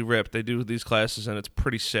absolutely ripped. They do these classes, and it's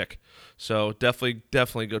pretty sick. So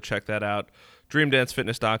definitely go check that out.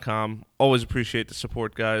 DreamDanceFitness.com. Always appreciate the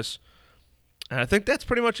support, guys. And I think that's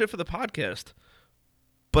pretty much it for the podcast.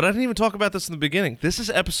 But I didn't even talk about this in the beginning. This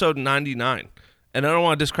is episode 99, and I don't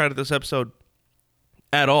want to discredit this episode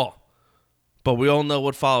at all. But we all know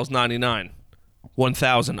what follows 99.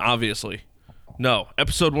 1,000, obviously. No,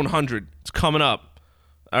 episode 100. It's coming up.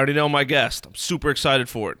 I already know my guest. I'm super excited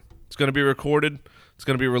for it. It's going to be recorded. It's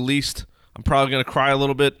going to be released. I'm probably going to cry a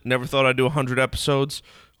little bit. Never thought I'd do 100 episodes.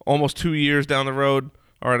 Almost 2 years down the road.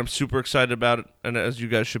 All right, I'm super excited about it, and as you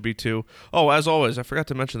guys should be too. Oh, as always, I forgot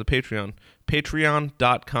to mention the Patreon.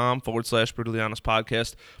 Patreon.com/Brutally Honest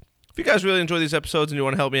Podcast. If you guys really enjoy these episodes and you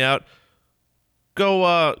want to help me out,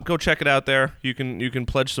 Go check it out there. You can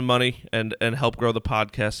pledge some money and help grow the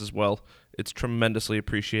podcast as well. It's tremendously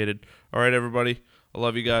appreciated. All right, everybody. I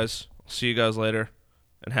love you guys. I'll see you guys later,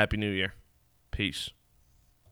 and Happy New Year. Peace.